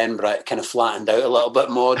year in Edinburgh, it kind of flattened out a little bit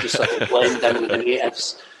more, just so I could blend in with the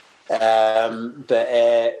natives. But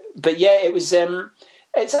yeah, it was.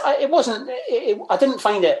 It wasn't. I didn't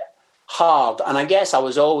find it hard, and I guess I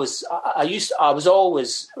was always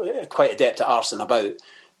quite adept at arsing about.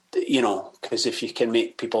 Because if you can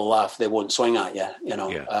make people laugh, they won't swing at you,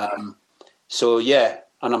 Yeah. So, yeah,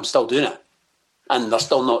 and I'm still doing it. And they're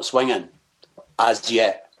still not swinging as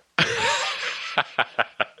yet.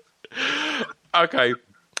 Okay.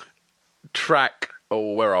 Track,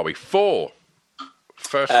 where are we? 4.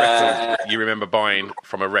 First record you remember buying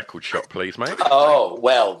from a record shop, please, mate. Oh,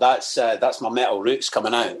 well, that's my Metal Roots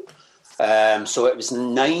coming out. So it was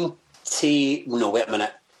 90... No, wait a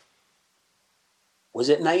minute. Was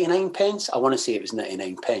it 99 pence? I want to say it was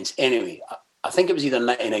 99 pence. Anyway, I think it was either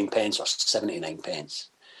 99 pence or 79 pence.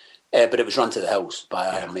 But it was Run to the Hills by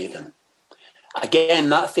Iron Maiden. Again,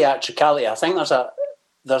 that theatricality. I think there's a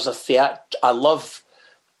I love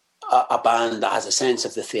a band that has a sense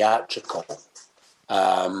of the theatrical.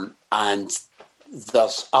 And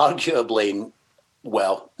there's arguably,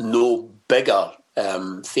 no bigger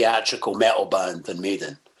theatrical metal band than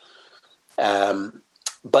Maiden.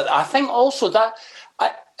 But I think also that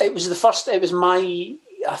it was the first. It was I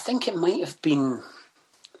think it might have been,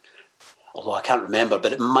 although I can't remember,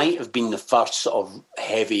 but it might have been the first sort of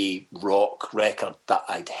heavy rock record that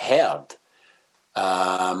I'd heard.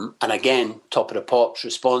 And again, Top of the Pops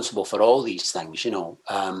responsible for all these things,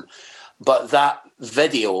 But that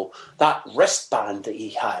video, that wristband that he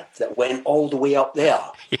had that went all the way up there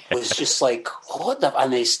was just like,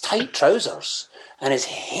 and his tight trousers and his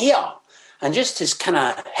hair. And just his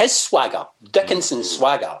swagger, Dickinson's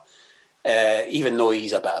swagger, even though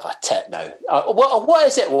he's a bit of a tit now. What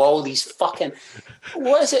is it with all these fucking...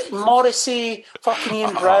 What is it? Morrissey, fucking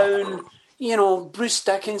Ian Brown, Bruce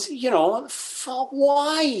Dickinson,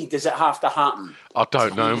 why does it have to happen? I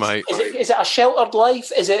don't know, mate. Is it a sheltered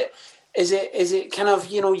life? Is it kind of,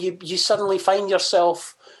 you suddenly find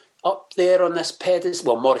yourself up there on this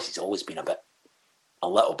pedestal? Well, Morrissey's always been a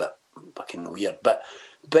little bit fucking weird,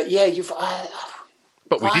 But yeah,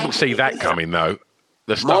 But we didn't see that coming, though.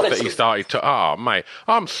 The stuff that he started to... Oh, mate,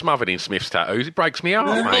 I'm smothered in Smith's tattoos. It breaks me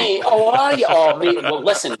heart, mate. Oh, are you? Oh, mate, well,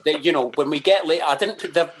 listen, when we get late, I didn't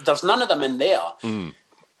put... There's none of them in there. Mm.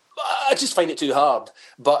 I just find it too hard.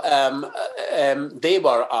 But they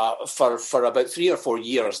were, for about 3 or 4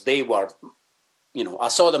 years, they were... I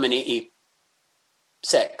saw them in 86.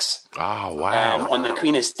 Oh, wow. On the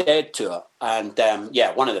Queen is Dead tour. And,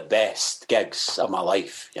 one of the best gigs of my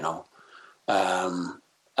life, and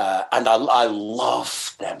I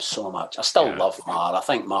love them so much. I still love Mar. I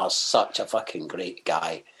think Mar's such a fucking great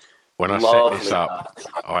guy. When I set this up,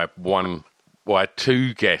 I had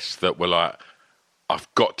 2 guests that were like, I've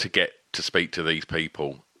got to get to speak to these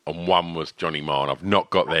people. And one was Johnny Marr, and I've not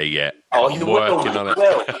got there yet. Oh, you will.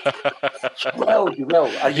 You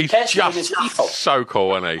will. Are you testing his people? So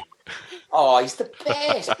cool, isn't he? Oh, he's the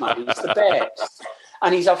best, man. He's the best.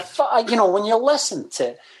 And he's when you listen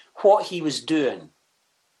to what he was doing,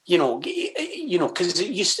 because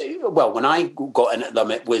when I got into them,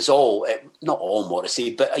 it was not all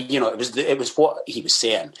Morrissey, but it was what he was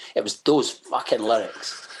saying. It was those fucking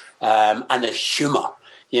lyrics, and the humour.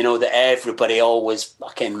 That everybody always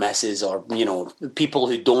fucking misses, or, people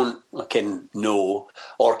who don't fucking know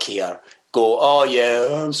or care go, oh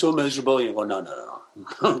yeah, I'm so miserable. You go, no.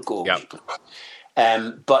 Go. Yep.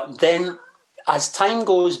 But then as time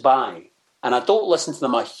goes by, and I don't listen to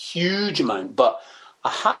them a huge amount, but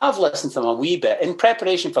I have listened to them a wee bit in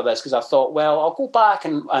preparation for this, because I thought, well, I'll go back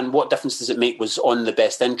and What Difference Does It Make was on the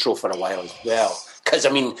best intro for a while as well. Because,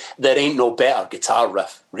 there ain't no better guitar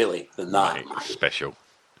riff, really, than that. Right, special.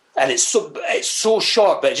 And it's so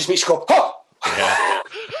short, but it just makes you go, oh!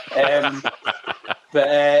 Yeah.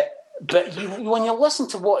 But when you listen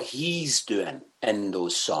to what he's doing in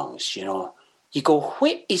those songs, you go,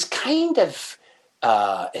 wait, he's kind of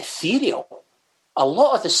ethereal. a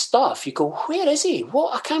lot of the stuff, you go, where is he?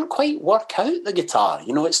 What? I can't quite work out the guitar.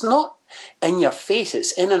 You know, it's not in your face.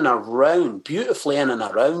 It's in and around, beautifully in and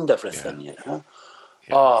around everything, you know.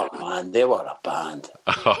 Yeah. Oh, man, they were a band.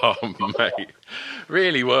 Oh, mate.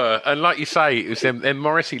 Really were. And like you say, it was them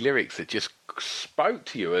Morrissey lyrics that just spoke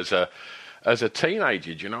to you as a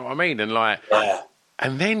teenager, do you know what I mean? And like,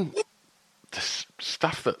 and then the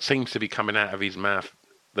stuff that seems to be coming out of his mouth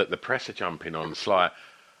that the press are jumping on, it's like,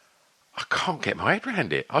 I can't get my head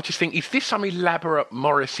around it. I just think, is this some elaborate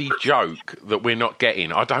Morrissey joke that we're not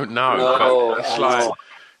getting? I don't know. No, but it's like,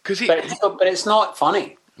 but it's not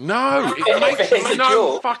funny. No, it makes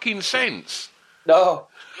no fucking sense. No,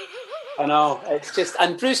 I know. It's just,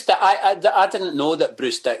 and Bruce, I didn't know that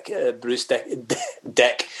Bruce Dick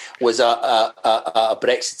was a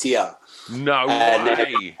Brexiteer. No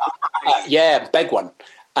way. Yeah, big one.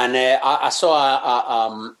 And I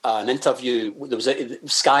saw an interview. There was a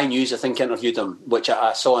Sky News, I think, interviewed him, which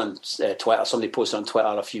I saw on Twitter. Somebody posted on Twitter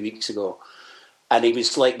a few weeks ago, and he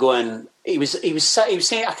was like going. He was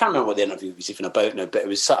saying, I can't remember what the interview was even about now, but I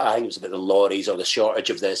think it was about the lorries or the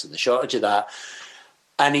shortage of this and the shortage of that.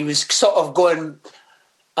 And he was sort of going,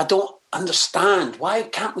 I don't understand. Why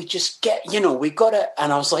can't we just get? We got it.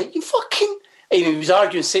 And I was like, you fucking. And he was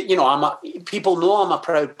arguing, saying, people know I'm a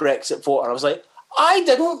proud Brexit voter. I was like, I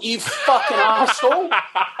didn't, you fucking arsehole.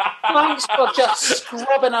 Thanks for just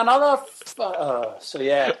scrubbing another. So,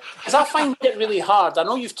 yeah. Because I find it really hard. I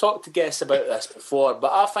know you've talked to guests about this before,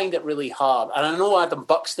 but I find it really hard. And I know Adam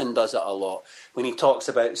Buxton does it a lot when he talks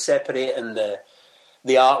about separating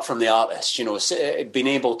the art from the artist, being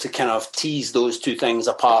able to kind of tease those two things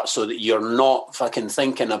apart so that you're not fucking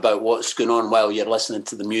thinking about what's going on while you're listening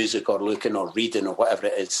to the music or looking or reading or whatever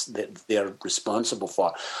it is that they're responsible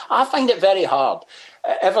for. I find it very hard.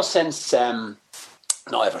 Ever since, not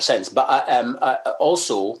ever since, but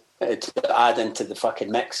also to add into the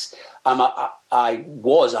fucking mix, I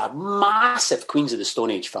was a massive Queens of the Stone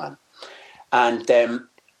Age fan. And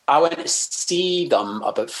I went to see them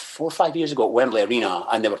about 4 or 5 years ago at Wembley Arena,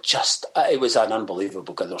 and they were just, it was an unbelievable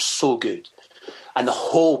because they were so good. And the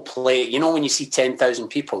whole play, when you see 10,000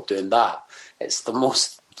 people doing that, it's the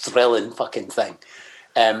most thrilling fucking thing.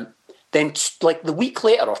 Then, like the week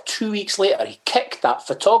later or 2 weeks later, he kicked that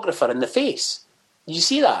photographer in the face. Did you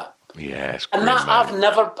see that? Yes. And that I've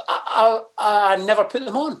never put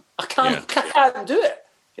them on. I can't do it,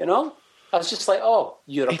 I was just like, oh,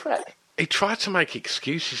 you're a prick. He tried to make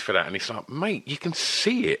excuses for that, and it's like, mate, you can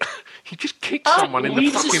see it. He just kicked someone in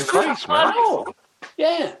the fucking face, man. I know.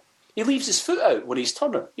 Yeah. He leaves his foot out when he's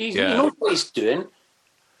turning. He knows what he's doing.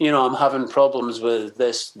 I'm having problems with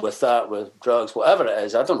this, with that, with drugs, whatever it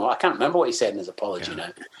is. I don't know. I can't remember what he said in his apology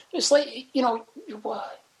now. It's like,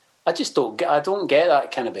 I just don't get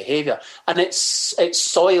that kind of behaviour. And it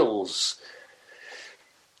soils,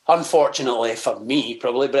 unfortunately for me,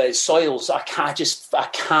 probably, but it soils. I can't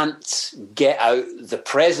get out the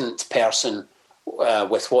present person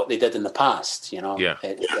with what they did in the past. Yeah.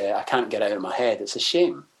 I can't get it out of my head. It's a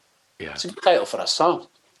shame. Yeah. It's a good title for a song.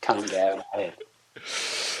 Can't get out of my head.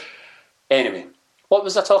 Anyway, what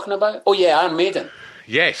was I talking about? Oh yeah, Iron Maiden.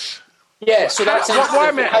 Yes. Yeah. So that's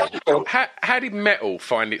why metal? How did metal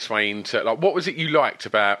find its way into? Like, what was it you liked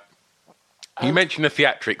about? You mentioned the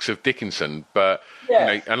theatrics of Dickinson, but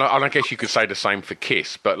and I guess you could say the same for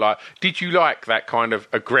Kiss. But like, did you like that kind of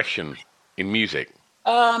aggression in music?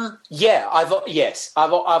 Yeah, I've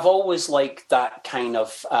always liked that kind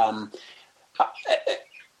of.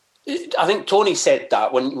 I think Tony said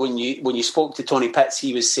that when you spoke to Tony Pitts,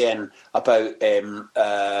 he was saying about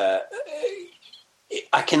I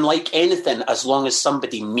can like anything as long as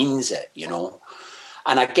somebody means it,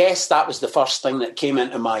 And I guess that was the first thing that came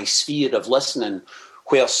into my sphere of listening,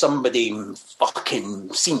 where somebody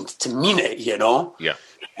fucking seemed to mean it,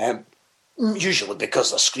 Yeah. Usually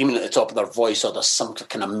because they're screaming at the top of their voice, or there's some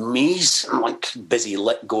kind of maze, like busy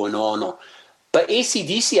lit going on. But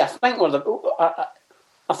AC/DC, I think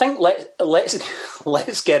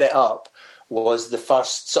let's Get It Up was the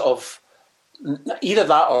first sort of. Either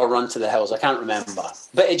that or Run to the Hills, I can't remember.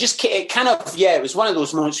 But it was one of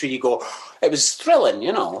those moments where you go, it was thrilling,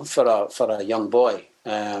 for a young boy.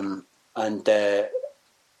 And it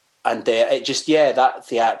just, that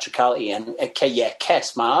theatricality. And,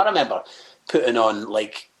 Kiss, man, I remember putting on,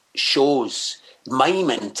 like, shows,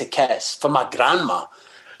 miming to Kiss for my grandma.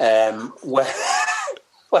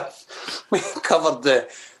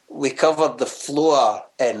 We covered the floor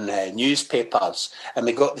in newspapers, and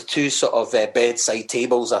we got the two sort of bedside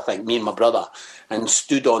tables, I think, me and my brother, and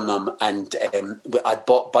stood on them, and I'd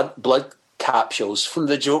bought blood capsules from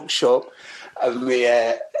the joke shop, and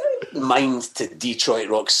mind to Detroit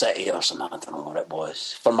Rock City or something. I don't know what it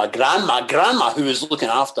was. For my grandma who was looking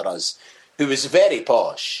after us, who was very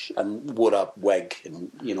posh and wore a wig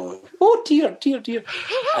and, oh dear.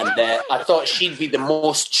 And I thought she'd be the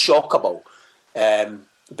most shockable.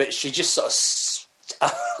 But she just sort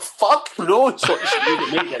of, fuck knows what she did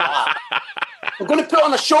to make of that. I'm going to put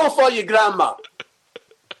on a show for you, Grandma.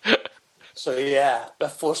 So yeah, I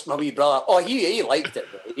forced my wee brother. Oh, he liked it.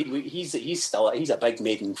 He's a big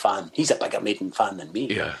Maiden fan. He's a bigger Maiden fan than me.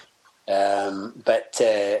 Yeah.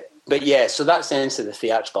 But yeah, so that sense of the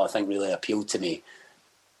theatrical, I think, really appealed to me,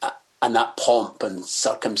 and that pomp and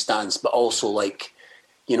circumstance, but also like,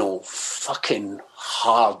 fucking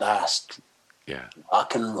hard-assed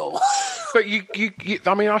rock and roll. But you,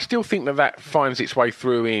 I mean, I still think that finds its way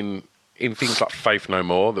through in things like Faith No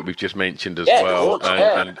More that we've just mentioned as well,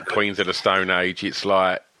 and Queens of the Stone Age. It's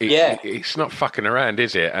like it's not fucking around,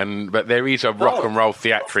 is it? But there is a rock and roll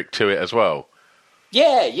theatric to it as well.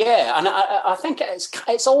 Yeah, and I think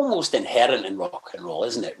it's almost inherent in rock and roll,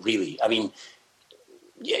 isn't it? Really, I mean,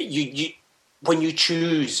 you when you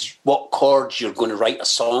choose what chords you're going to write a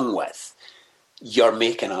song with, you're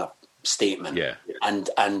making a statement. Yeah, and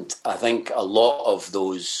I think a lot of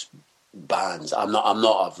those bands, I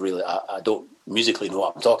don't musically know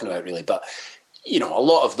what I'm talking about really, but a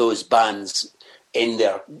lot of those bands in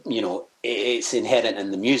their, it's inherent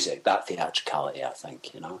in the music, that theatricality, I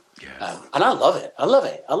think, and I love it. I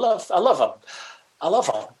love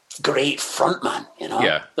a great frontman,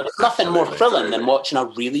 Yeah, there's nothing more thrilling than watching a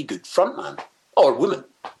really good frontman or woman.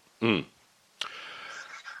 Mm.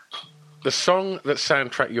 The song that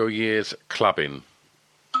soundtracked your years clubbing.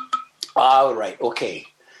 Oh, right, okay.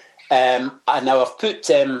 And now I've put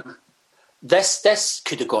this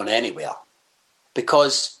could have gone anywhere,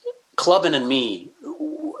 because clubbing and me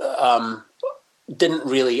didn't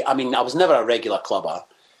really. I mean, I was never a regular clubber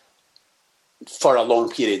for a long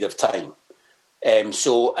period of time,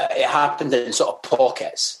 so it happened in sort of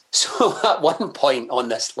pockets. So at one point on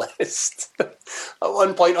this list,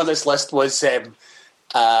 was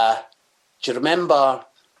do you remember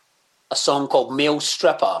a song called "Male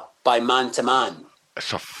Stripper" by Man to Man?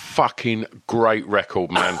 It's a fucking great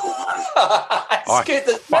record, man. I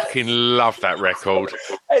fucking love that record.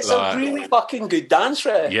 It's a really fucking good dance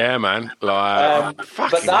riff. Yeah, man. But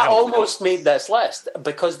that almost made this list,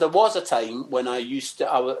 because there was a time when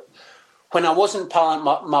when I wasn't pal.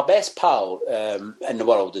 My best pal in the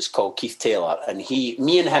world is called Keith Taylor, and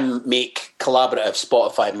me and him make collaborative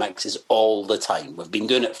Spotify mixes all the time. We've been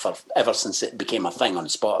doing it ever since it became a thing on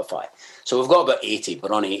Spotify. So we've got about 80.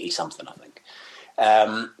 We're on 80 something, I think.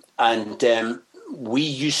 We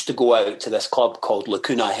used to go out to this club called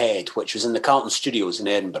Lacuna Head, which was in the Carlton Studios in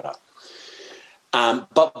Edinburgh.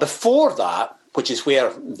 But before that, which is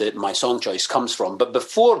where my song choice comes from, but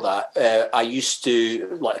before that, I used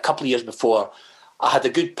to, like a couple of years before, I had a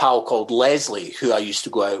good pal called Leslie who I used to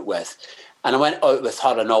go out with. And I went out with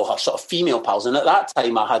her and all her sort of female pals. And at that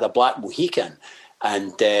time, I had a black Mohican.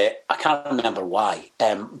 And I can't remember why.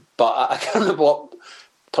 But I can't remember what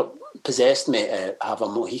possessed me to have a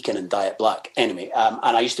Mohican and dye it black. Anyway,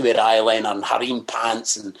 and I used to wear eyeliner and harem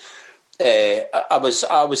pants, and I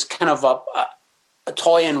was kind of a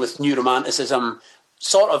toying with new romanticism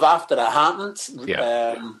sort of after it happened.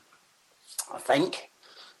 Yeah. I think,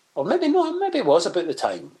 or maybe it was about the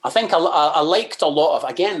time. I think I liked a lot of,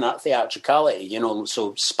 again, that theatricality,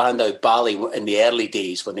 so Spandau Ballet in the early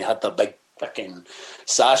days when they had their big fucking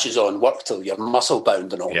sashes on, work till you're muscle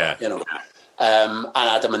bound and all that, and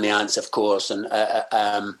Adam and the Ants, of course, and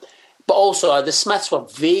but also the Smiths were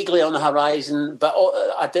vaguely on the horizon. But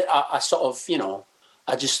I sort of,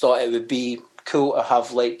 I just thought it would be cool to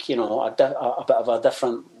have a bit of a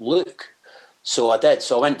different look. So I did.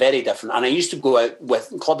 So I went very different, and I used to go out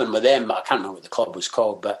clubbing with them. But I can't remember what the club was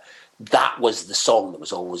called. But that was the song that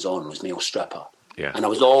was always on, was Male Stripper, and I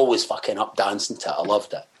was always fucking up dancing to it. I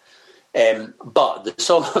loved it. But the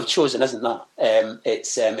song I've chosen isn't that.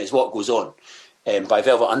 It's What Goes On by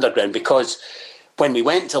Velvet Underground, because when we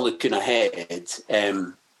went to Lacuna Head,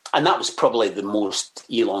 and that was probably the most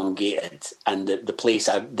elongated and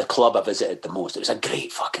the club I visited the most. It was a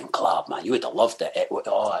great fucking club, man. You would have loved it. It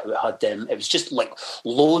was just like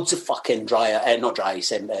loads of fucking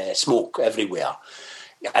smoke everywhere,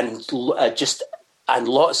 and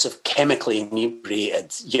lots of chemically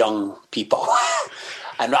inebriated young people.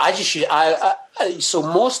 And so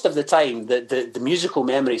most of the time, the musical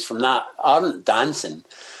memories from that aren't dancing.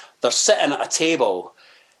 They're sitting at a table,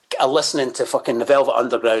 listening to fucking the Velvet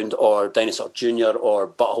Underground or Dinosaur Jr. or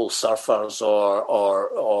Butthole Surfers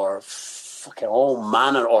or fucking all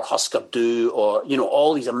manner, or Husker Du, or, you know,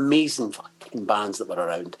 all these amazing fucking bands that were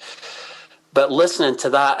around. But listening to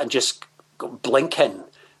that and just blinking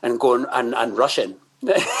and going and rushing,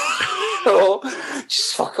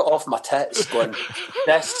 just fuck it off my tits, going,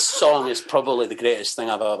 this song is probably the greatest thing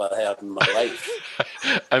I've ever heard in my life.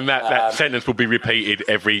 And that sentence will be repeated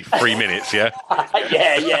every 3 minutes, yeah?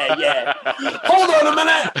 Yeah. Hold on a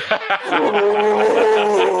minute.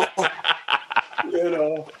 You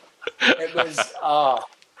know, it was...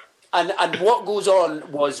 And what goes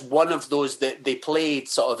on was one of those that they played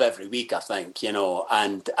sort of every week, I think, you know,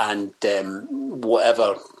 and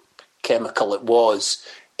whatever chemical it was,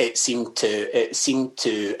 it seemed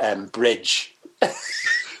to bridge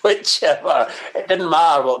whichever. It didn't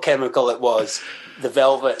matter what chemical it was. The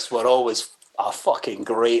Velvets were always a fucking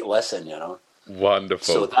great listen, you know.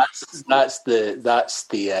 Wonderful. So that's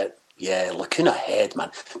the Lacuna Head,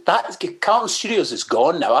 man. Carlton Studios is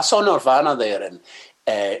gone now. I saw Nirvana there in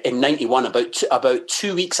 '91, about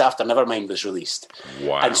 2 weeks after Nevermind was released.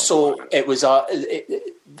 Wow! And so it was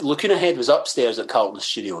Lacuna Head was upstairs at Carlton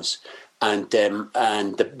Studios, and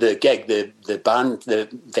the gig, the band, the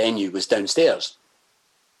venue was downstairs,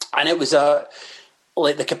 and it was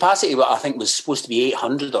like the capacity, I think, was supposed to be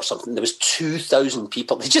 800 or something. There was 2,000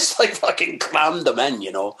 people. They just like fucking crammed them in,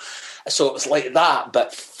 you know. So it was like that,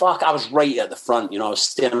 but fuck, I was right at the front, you know. I was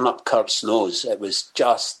staring up Kurt's nose. It was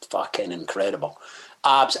just fucking incredible.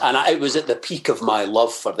 It was at the peak of my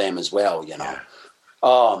love for them as well, you know. Yeah.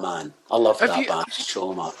 Oh man, I love that band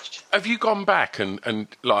so much. Have you gone back and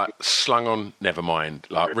like slung on Nevermind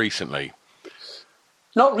like recently?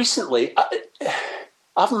 Not recently.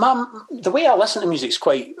 The way I listen to music is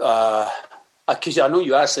quite because I know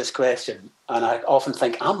you asked this question, and I often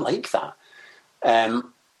think I'm like that.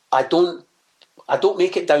 I don't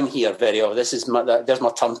make it down here very often. There's my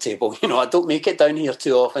turntable. You know, I don't make it down here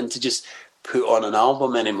too often to just put on an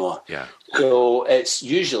album anymore. Yeah. So it's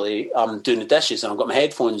usually I'm doing the dishes and I've got my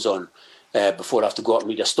headphones on before I have to go out and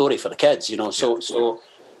read a story for the kids. You know, so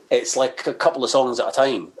it's like a couple of songs at a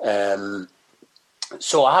time.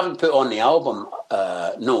 So I haven't put on the album.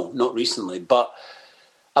 No, not recently, but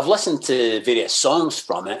I've listened to various songs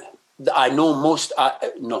from it. I know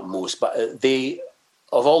not most, but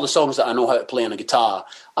of all the songs that I know how to play on a guitar,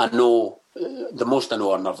 I know the most I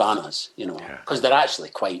know are Nirvana's, you know, because they're actually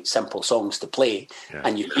quite simple songs to play,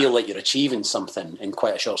 and you feel like you're achieving something in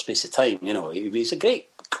quite a short space of time. You know, he's a great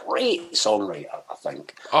songwriter, I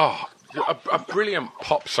think. Oh, a brilliant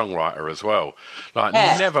pop songwriter as well. Like,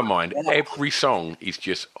 Nevermind, every song is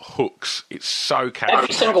just hooks. It's so catchy.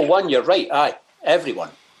 Every single one, you're right. Aye,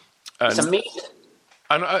 everyone. It's amazing.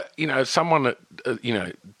 And, you know, someone that, you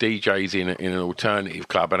know, DJs in an alternative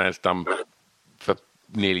club and has done for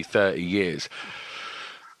nearly 30 years.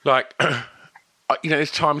 Like, you know,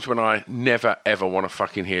 there's times when I never, ever want to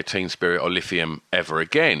fucking hear Teen Spirit or Lithium ever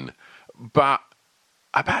again. But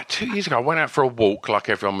about 2 years ago, I went out for a walk like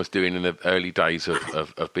everyone was doing in the early days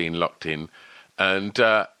of being locked in. And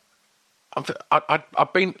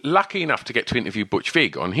I've been lucky enough to get to interview Butch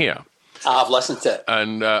Vig on here. I've listened to it.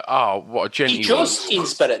 And, what a gent he chose Teen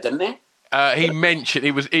Spirit, didn't he? He mentioned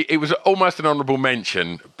it was almost an honourable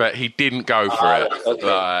mention, but he didn't go for it.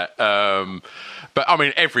 Okay. But I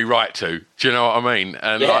mean, every right to. Do you know what I mean?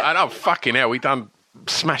 And fucking hell, we done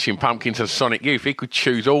Smashing Pumpkins and Sonic Youth. He could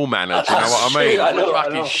choose all manner. Do you know what I mean? I know,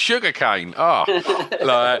 fucking sugarcane.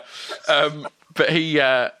 But he.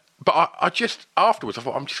 But I just afterwards I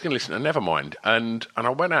thought I'm just going to listen to Nevermind, and I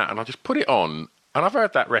went out and I just put it on, and I've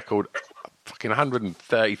heard that record fucking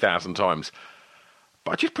 130,000 times.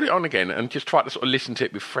 But I just put it on again and just tried to sort of listen to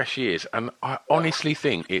it with fresh ears, and I honestly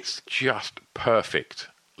think it's just perfect.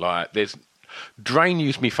 Like, Drain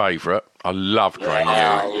You's my favourite. I love Drain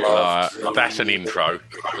You. That's an intro.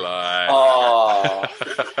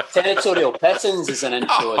 Territorial Pittance is an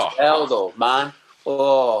intro as well, though, man.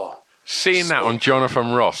 Seeing that on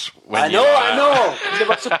Jonathan Ross. I know. They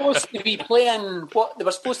were supposed to be playing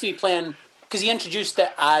because he introduced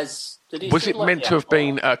it as. Was it meant to have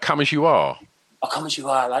been Come As You Are? Oh, Come As You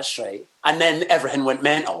Are, that's right. And then everything went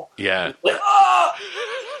mental. Yeah. Like,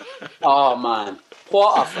 oh man.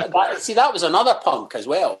 That was another punk as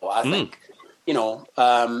well, I think. You know,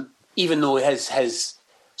 even though his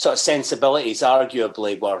sort of sensibilities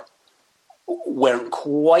arguably weren't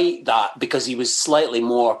quite that, because he was slightly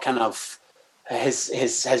more kind of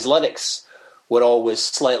his lyrics were always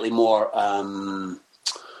slightly more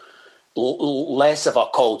less of a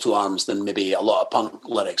call to arms than maybe a lot of punk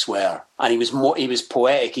lyrics were, and he was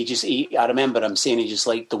poetic. I remember him saying he just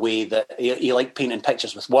liked the way that he liked painting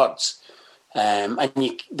pictures with words, And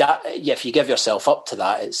if you give yourself up to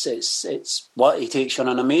that, it's what he takes you on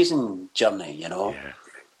an amazing journey, you know.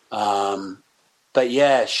 Yeah. But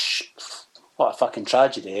yeah, what a fucking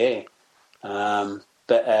tragedy, eh?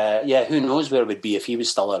 But who knows where we'd be if he was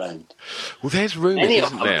still around. Well, there's rumours,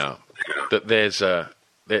 isn't there, that there's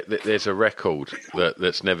a record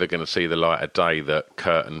that's never going to see the light of day that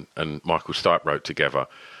Kurt and Michael Stipe wrote together.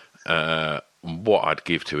 What I'd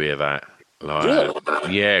give to hear that. Like,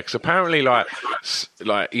 really? Yeah, because apparently, like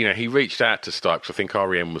you know, he reached out to Stipe because I think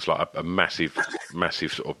R.E.M. was like a massive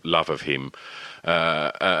sort of love of him.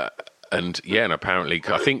 And apparently,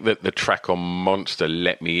 I think that the track on Monster,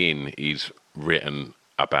 Let Me In, is written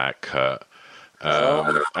about Kurt.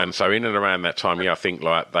 And so in and around that time, I think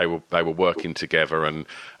like they were working together, and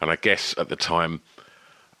I guess at the time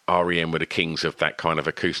R.E.M. were the kings of that kind of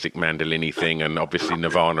acoustic mandolin-y thing, and obviously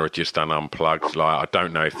Nirvana had just done Unplugged. Like, I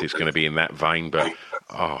don't know if it's going to be in that vein, but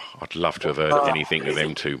I'd love to have heard anything that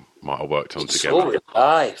them two might have worked on together.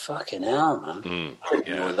 Aye, fucking hell, man.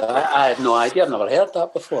 I had no idea. I've never heard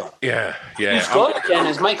that before. Yeah. Who's got it, Ken?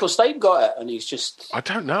 Has Michael Stipe got it? And he's just... I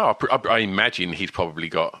don't know. I imagine he's probably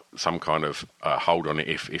got some kind of hold on it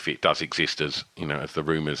if it does exist, as you know, as the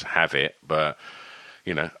rumours have it. But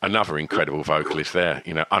you know, another incredible vocalist there.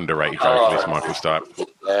 You know, underrated vocalist, Michael Stipe.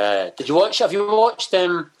 Have you watched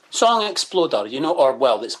Song Exploder? You know,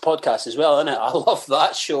 it's a podcast as well, isn't it? I love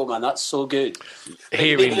that show, man. That's so good.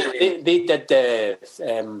 They did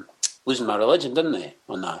Losing My Religion, didn't they,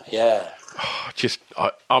 on that? Yeah.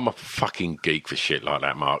 I'm a fucking geek for shit like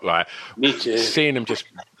that, Mark. Like, me too. Seeing them just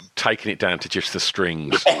taking it down to just the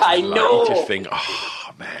strings. I know. You just think, oh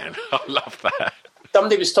man, I love that.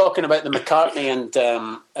 Somebody was talking about the McCartney and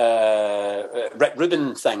Rick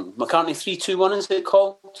Rubin thing. McCartney 3-2-1, is it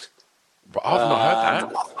called? But I've not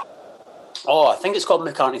heard that. I think it's called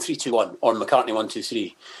McCartney 3-2-1 or McCartney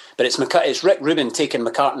 1-2-3. But it's Rick Rubin taking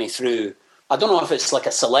McCartney through. I don't know if it's like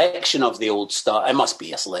a selection of the old stuff. It must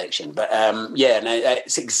be a selection. But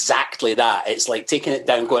it's exactly that. It's like taking it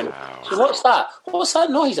down, going, so what's that? What's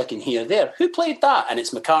that noise I can hear there? Who played that? And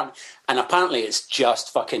it's McCartney. And apparently it's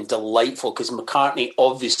just fucking delightful because McCartney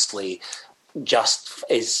obviously just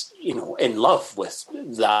is, you know, in love with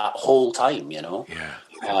that whole time, you know. Yeah.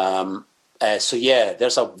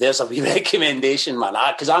 There's a wee recommendation, man.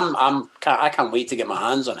 Because I can't wait to get my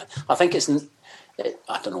hands on it. I think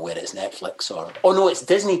I don't know where it's Netflix or... Oh, no, it's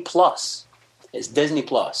Disney Plus. It's Disney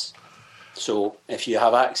Plus. So if you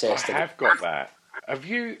have access to... I have got that. Have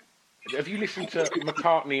you listened to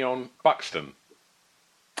McCartney on Buxton?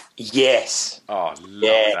 Yes. Oh, I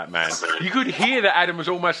love that, man. You could hear that Adam was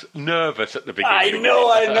almost nervous at the beginning. I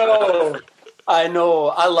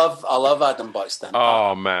know. I love Adam Buxton.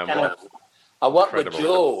 Oh, man. I worked with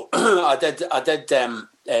Joe. I did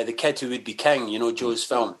The Kid Who Would Be King, you know, Joe's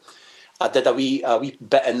film. I did a wee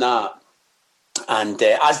bit in that, and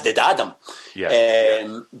as did Adam. Yeah.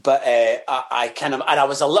 I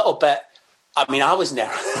was a little bit. I mean, I was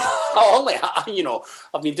nervous. I've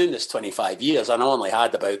been doing this 25 years, and I only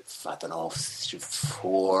had about, I don't know,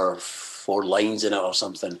 four lines in it or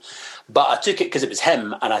something. But I took it because it was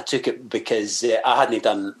him, and I took it because I hadn't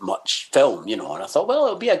done much film, you know. And I thought, well,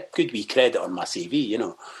 it'll be a good wee credit on my CV, you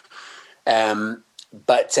know.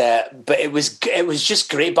 But it was just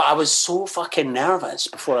great. But I was so fucking nervous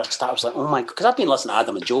before I started. I was like, oh my God, because I've been listening to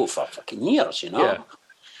Adam and Joe for fucking years, you know.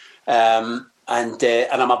 Yeah. And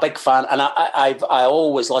I'm a big fan, and I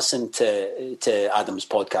always listen to Adam's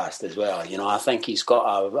podcast as well. You know, I think he's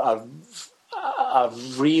got a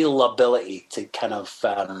real ability to kind of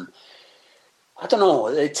I don't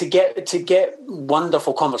know, to get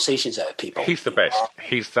wonderful conversations out of people. He's the best.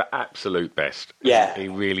 He's the absolute best. Yeah, he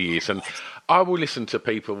really is. And I will listen to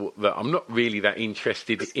people that I'm not really that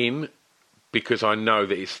interested in, because I know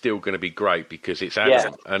that it's still going to be great because it's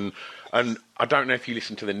Adam. Yeah. And I don't know if you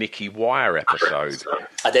listened to the Nicky Wire episode.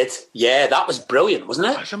 I did. Yeah, that was brilliant, wasn't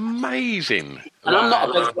it? That's amazing. And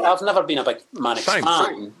I've never been a big Mannix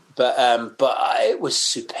fan, but it was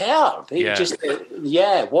superb. It just the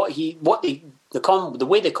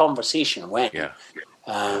way the conversation went. Yeah.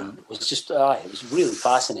 Was just it was really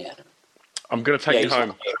fascinating. I'm going to take you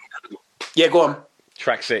home. Yeah, go on.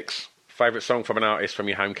 Track 6. Favourite song from an artist from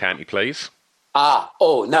your home county, please. Now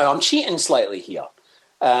I'm cheating slightly here,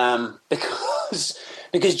 because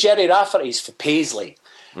Jerry Rafferty's for Paisley,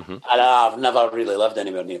 and I've never really lived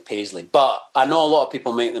anywhere near Paisley. But I know a lot of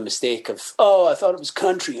people make the mistake of, I thought it was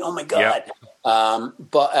country. Oh my God! Yep.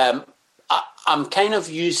 I'm kind of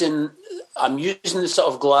using the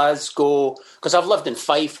sort of Glasgow, because I've lived in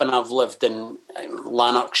Fife and I've lived in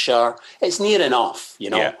Lanarkshire. It's near enough,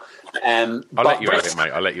 you know. Yeah. I'll let you have it,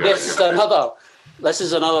 mate. I'll let you have it. This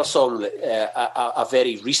is another song that a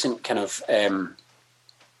very recent kind of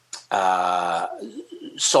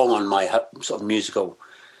song on my sort of musical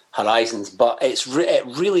horizons, but it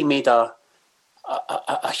really made a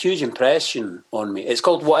huge impression on me. It's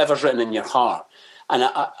called Whatever's Written in Your Heart, and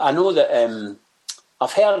I know that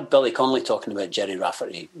I've heard Billy Connolly talking about Gerry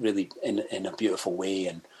Rafferty really in a beautiful way,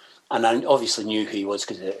 and I obviously knew who he was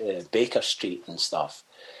because of Baker Street and stuff.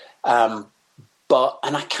 But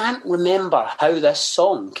I can't remember how this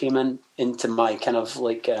song came into my kind of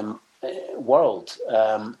like world.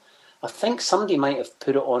 I think somebody might have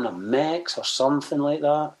put it on a mix or something like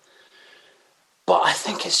that. But I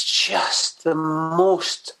think it's just the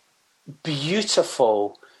most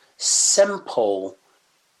beautiful, simple,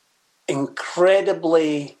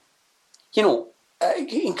 incredibly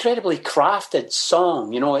crafted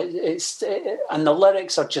song. And the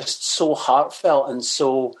lyrics are just so heartfelt and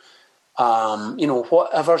so,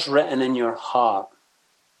 whatever's written in your heart,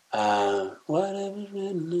 whatever's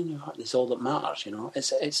written in your heart is all that matters.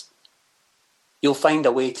 It's you'll find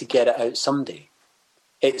a way to get it out someday.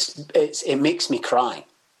 It makes me cry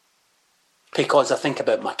because I think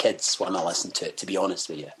about my kids when I listen to it, to be honest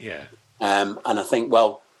with you. Yeah. And I think,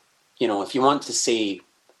 well, if you want to say,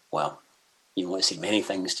 you want to say many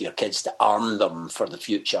things to your kids to arm them for the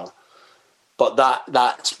future, but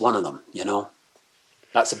that's one of them,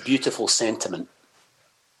 That's a beautiful sentiment.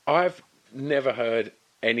 I've never heard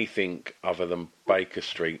anything other than Baker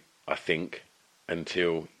Street, I think,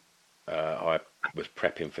 until I was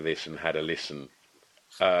prepping for this and had a listen.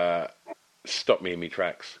 Stop me in my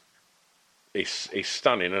tracks. It's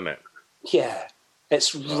stunning, isn't it? Yeah,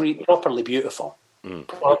 it's properly beautiful.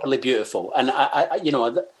 Properly beautiful. And I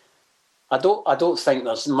don't think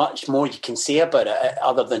there's much more you can say about it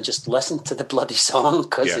other than just listen to the bloody song,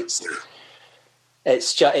 because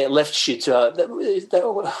it's just, it lifts you to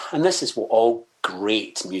and this is what all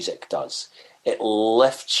great music does. It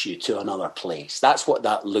lifts you to another place. That's what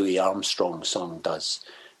that Louis Armstrong song does.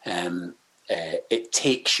 It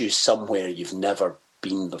takes you somewhere you've never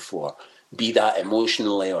been before, be that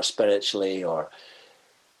emotionally or spiritually or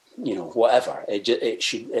whatever. It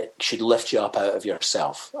should lift you up out of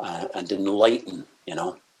yourself and enlighten.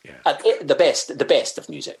 The best of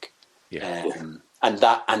music. Yeah. And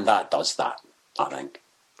that does that, I think.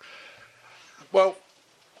 Well,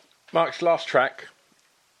 Mark's last track,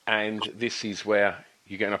 and this is where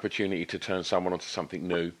you get an opportunity to turn someone onto something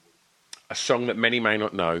new. A song that many may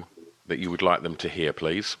not know that you would like them to hear,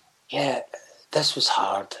 please. Yeah, this was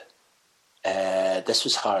hard.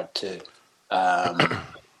 Too.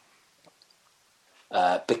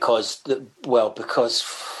 Because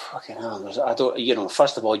fucking hell, I don't.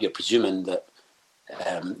 First of all, you're presuming that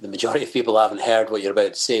the majority of people haven't heard what you're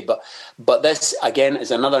about to say, but this again is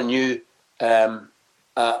another new,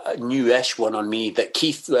 newish one on me that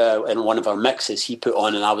Keith in one of our mixes he put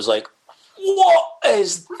on, and I was like, "What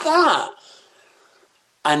is that?"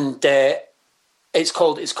 And it's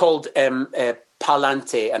called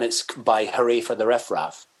Palante, and it's by Hooray for the Riff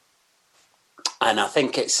Raff. And I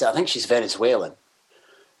think she's Venezuelan.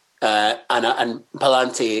 And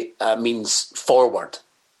Palante means forward.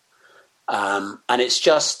 And it's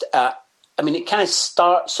just, it kind of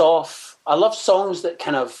starts off, I love songs that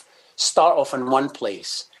kind of start off in one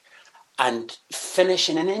place and finish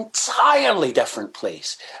in an entirely different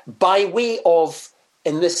place. By way of,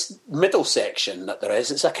 in this middle section that there is,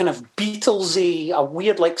 it's a kind of Beatlesy, a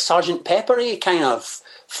weird like Sgt. Peppery kind of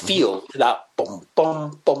feel to that bum,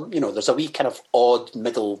 bum, bum. There's a wee kind of odd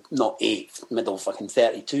middle, not eighth, middle fucking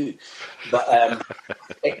 32. But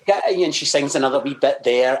and she sings another wee bit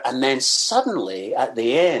there, and then suddenly at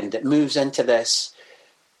the end it moves into this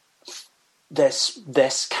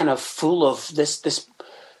kind of full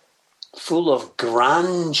of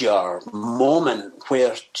grandeur moment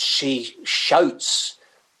where she shouts,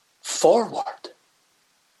 forward,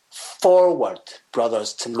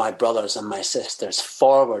 brothers, to my brothers and my sisters,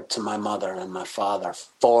 forward to my mother and my father,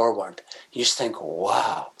 forward. You just think,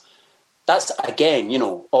 wow. That's, again,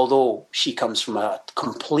 although she comes from a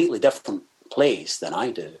completely different place than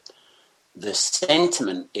I do, the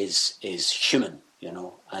sentiment is human,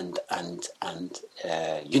 and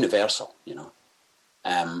universal,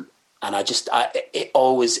 and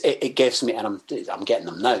it gives me, and I'm getting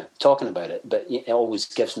them now talking about it, but it always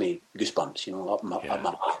gives me goosebumps, up my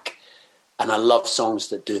back. And I love songs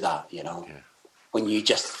that do that, when you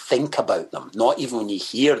just think about them, not even when you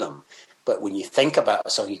hear them, but when you think about a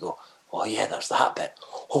song, you go, oh yeah, there's that bit.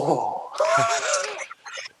 Oh,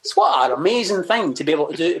 it's what an amazing thing to be able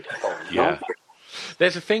to do to people. Yeah,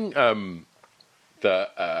 there's a thing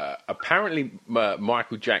that apparently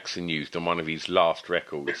Michael Jackson used on one of his last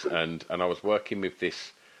records, and I was working with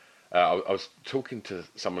this. I was talking to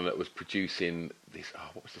someone that was producing this. Oh,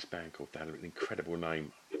 what was this band called? They had an incredible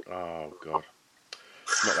name. Oh God,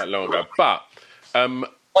 not that long ago. But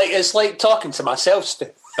it's like talking to myself, Stu.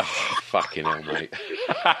 Oh, fucking hell, mate.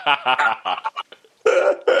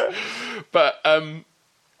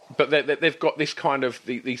 But they've got this kind of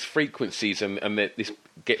these frequencies, and this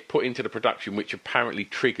gets put into the production, which apparently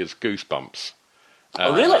triggers goosebumps.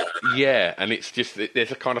 Oh, really? Yeah, and it's just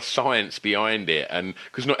there's a kind of science behind it, and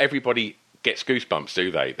because not everybody gets goosebumps,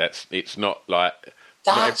 do they? It's not like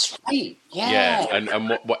that's right. Yeah.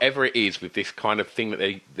 And whatever it is with this kind of thing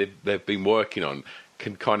that they've been working on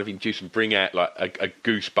can kind of induce and bring out like a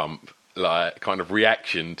goosebump, like kind of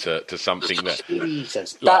reaction to something that.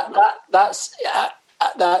 Jesus,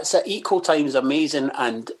 that's at equal times amazing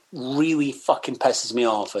and really fucking pisses me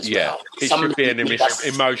off as well. It should be an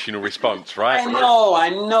emotional response, right? I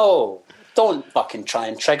know. Don't fucking try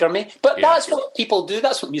and trigger me. But that's what people do.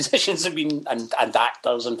 That's what musicians have been, and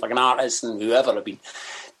actors and fucking artists and whoever have been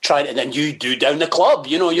trying. And then you do down the club.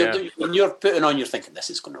 You know, when you're putting on, you're thinking this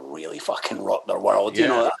is going to really fucking rock their world. You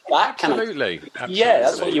know, that kind of. Absolutely. Yeah,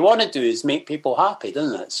 that's what you want to do is make people happy,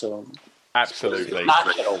 doesn't it? So absolutely.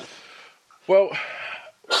 Natural. Well,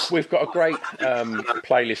 we've got a great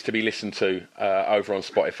playlist to be listened to over on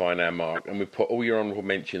Spotify now, Mark, and we've put all your honourable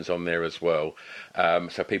mentions on there as well,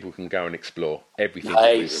 so people can go and explore everything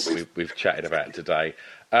we've chatted about today.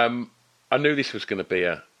 I knew this was going to be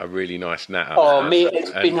a really nice natter. Oh, mate,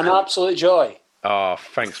 it's been an absolute joy. Oh,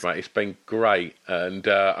 thanks, mate. It's been great, and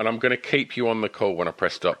I'm going to keep you on the call when I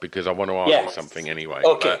press stop because I want to ask you something anyway.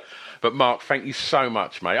 Okay. But Mark, thank you so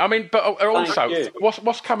much, mate. I mean, but also,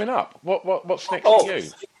 what's coming up? What's next for you?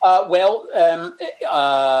 I'm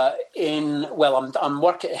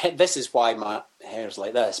working. This is why my hair's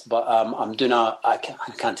like this. But I'm doing I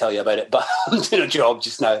can't tell you about it. But I'm doing a job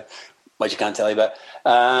just now, which I can't tell you about.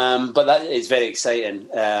 But that is very exciting.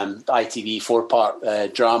 ITV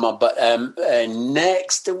 4-part drama. But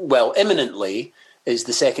next, imminently, is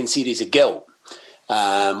the second series of Guilt.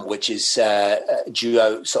 Which is due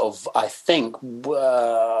out sort of, I think,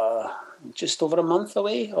 just over a month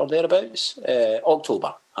away or thereabouts.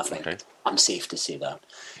 October, I think. Okay. I'm safe to say that.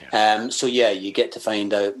 Yeah. You get to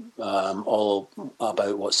find out all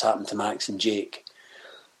about what's happened to Max and Jake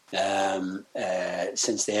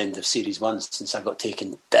since the end of Series 1, since I got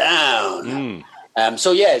taken down.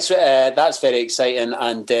 That's very exciting,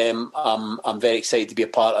 and I'm very excited to be a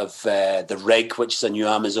part of The Rig, which is a new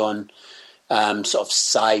Amazon sort of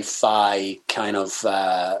sci-fi kind of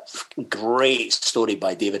great story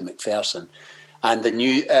by David McPherson, and the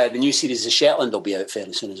new series of Shetland will be out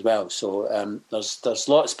fairly soon as well. So there's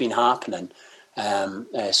lots been happening.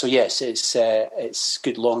 Yes, it's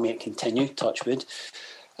good. Long may it continue. Touch wood.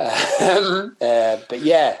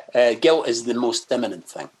 Guilt is the most imminent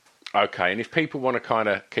thing. Okay, and if people want to kind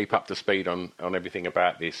of keep up to speed on everything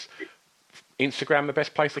about this. Instagram the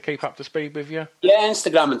best place to keep up to speed with you? Yeah,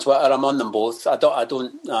 Instagram and Twitter. I'm on them both. I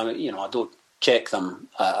don't check them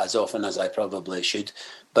as often as I probably should.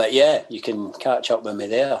 But yeah, you can catch up with me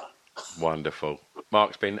there. Wonderful,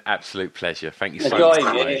 Mark. It's been an absolute pleasure. Thank you so much.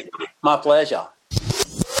 Mate. My pleasure.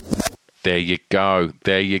 There you go.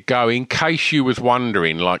 In case you was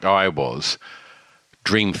wondering, like I was.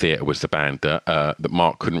 Dream Theater was the band that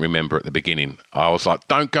Mark couldn't remember at the beginning. I was like,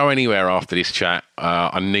 don't go anywhere after this chat.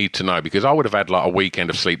 I need to know, because I would have had like a weekend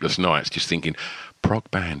of sleepless nights just thinking, prog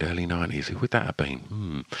band, early 90s, who would that have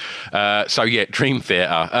been? Dream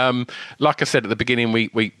Theater. Like I said at the beginning,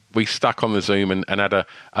 we stuck on the Zoom and had a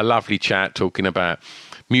lovely chat talking about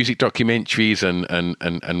music documentaries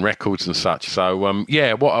and records and such. So,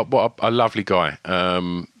 what a lovely guy.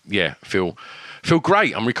 Feel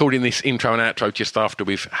great. I'm recording this intro and outro just after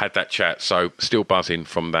we've had that chat, so still buzzing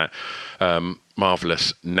from that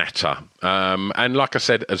marvellous natter. And like I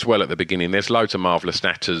said as well at the beginning, there's loads of marvellous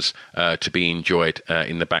natters to be enjoyed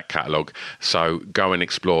in the back catalogue, so go and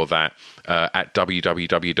explore that at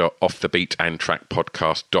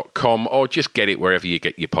www.offthebeatandtrackpodcast.com, or just get it wherever you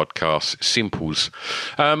get your podcasts. Simples.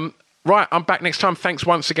 Right, I'm back next time. Thanks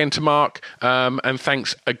once again to Mark, and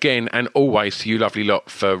thanks again and always to you lovely lot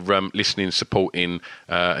for listening, supporting,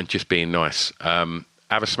 and just being nice. Have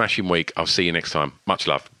a smashing week. I'll see you next time. Much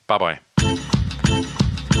love. Bye-bye.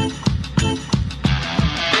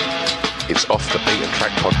 It's Off the Beat and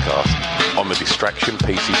Track podcast on the Distraction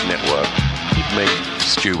Pieces Network with me,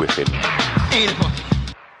 Stu Whiffen.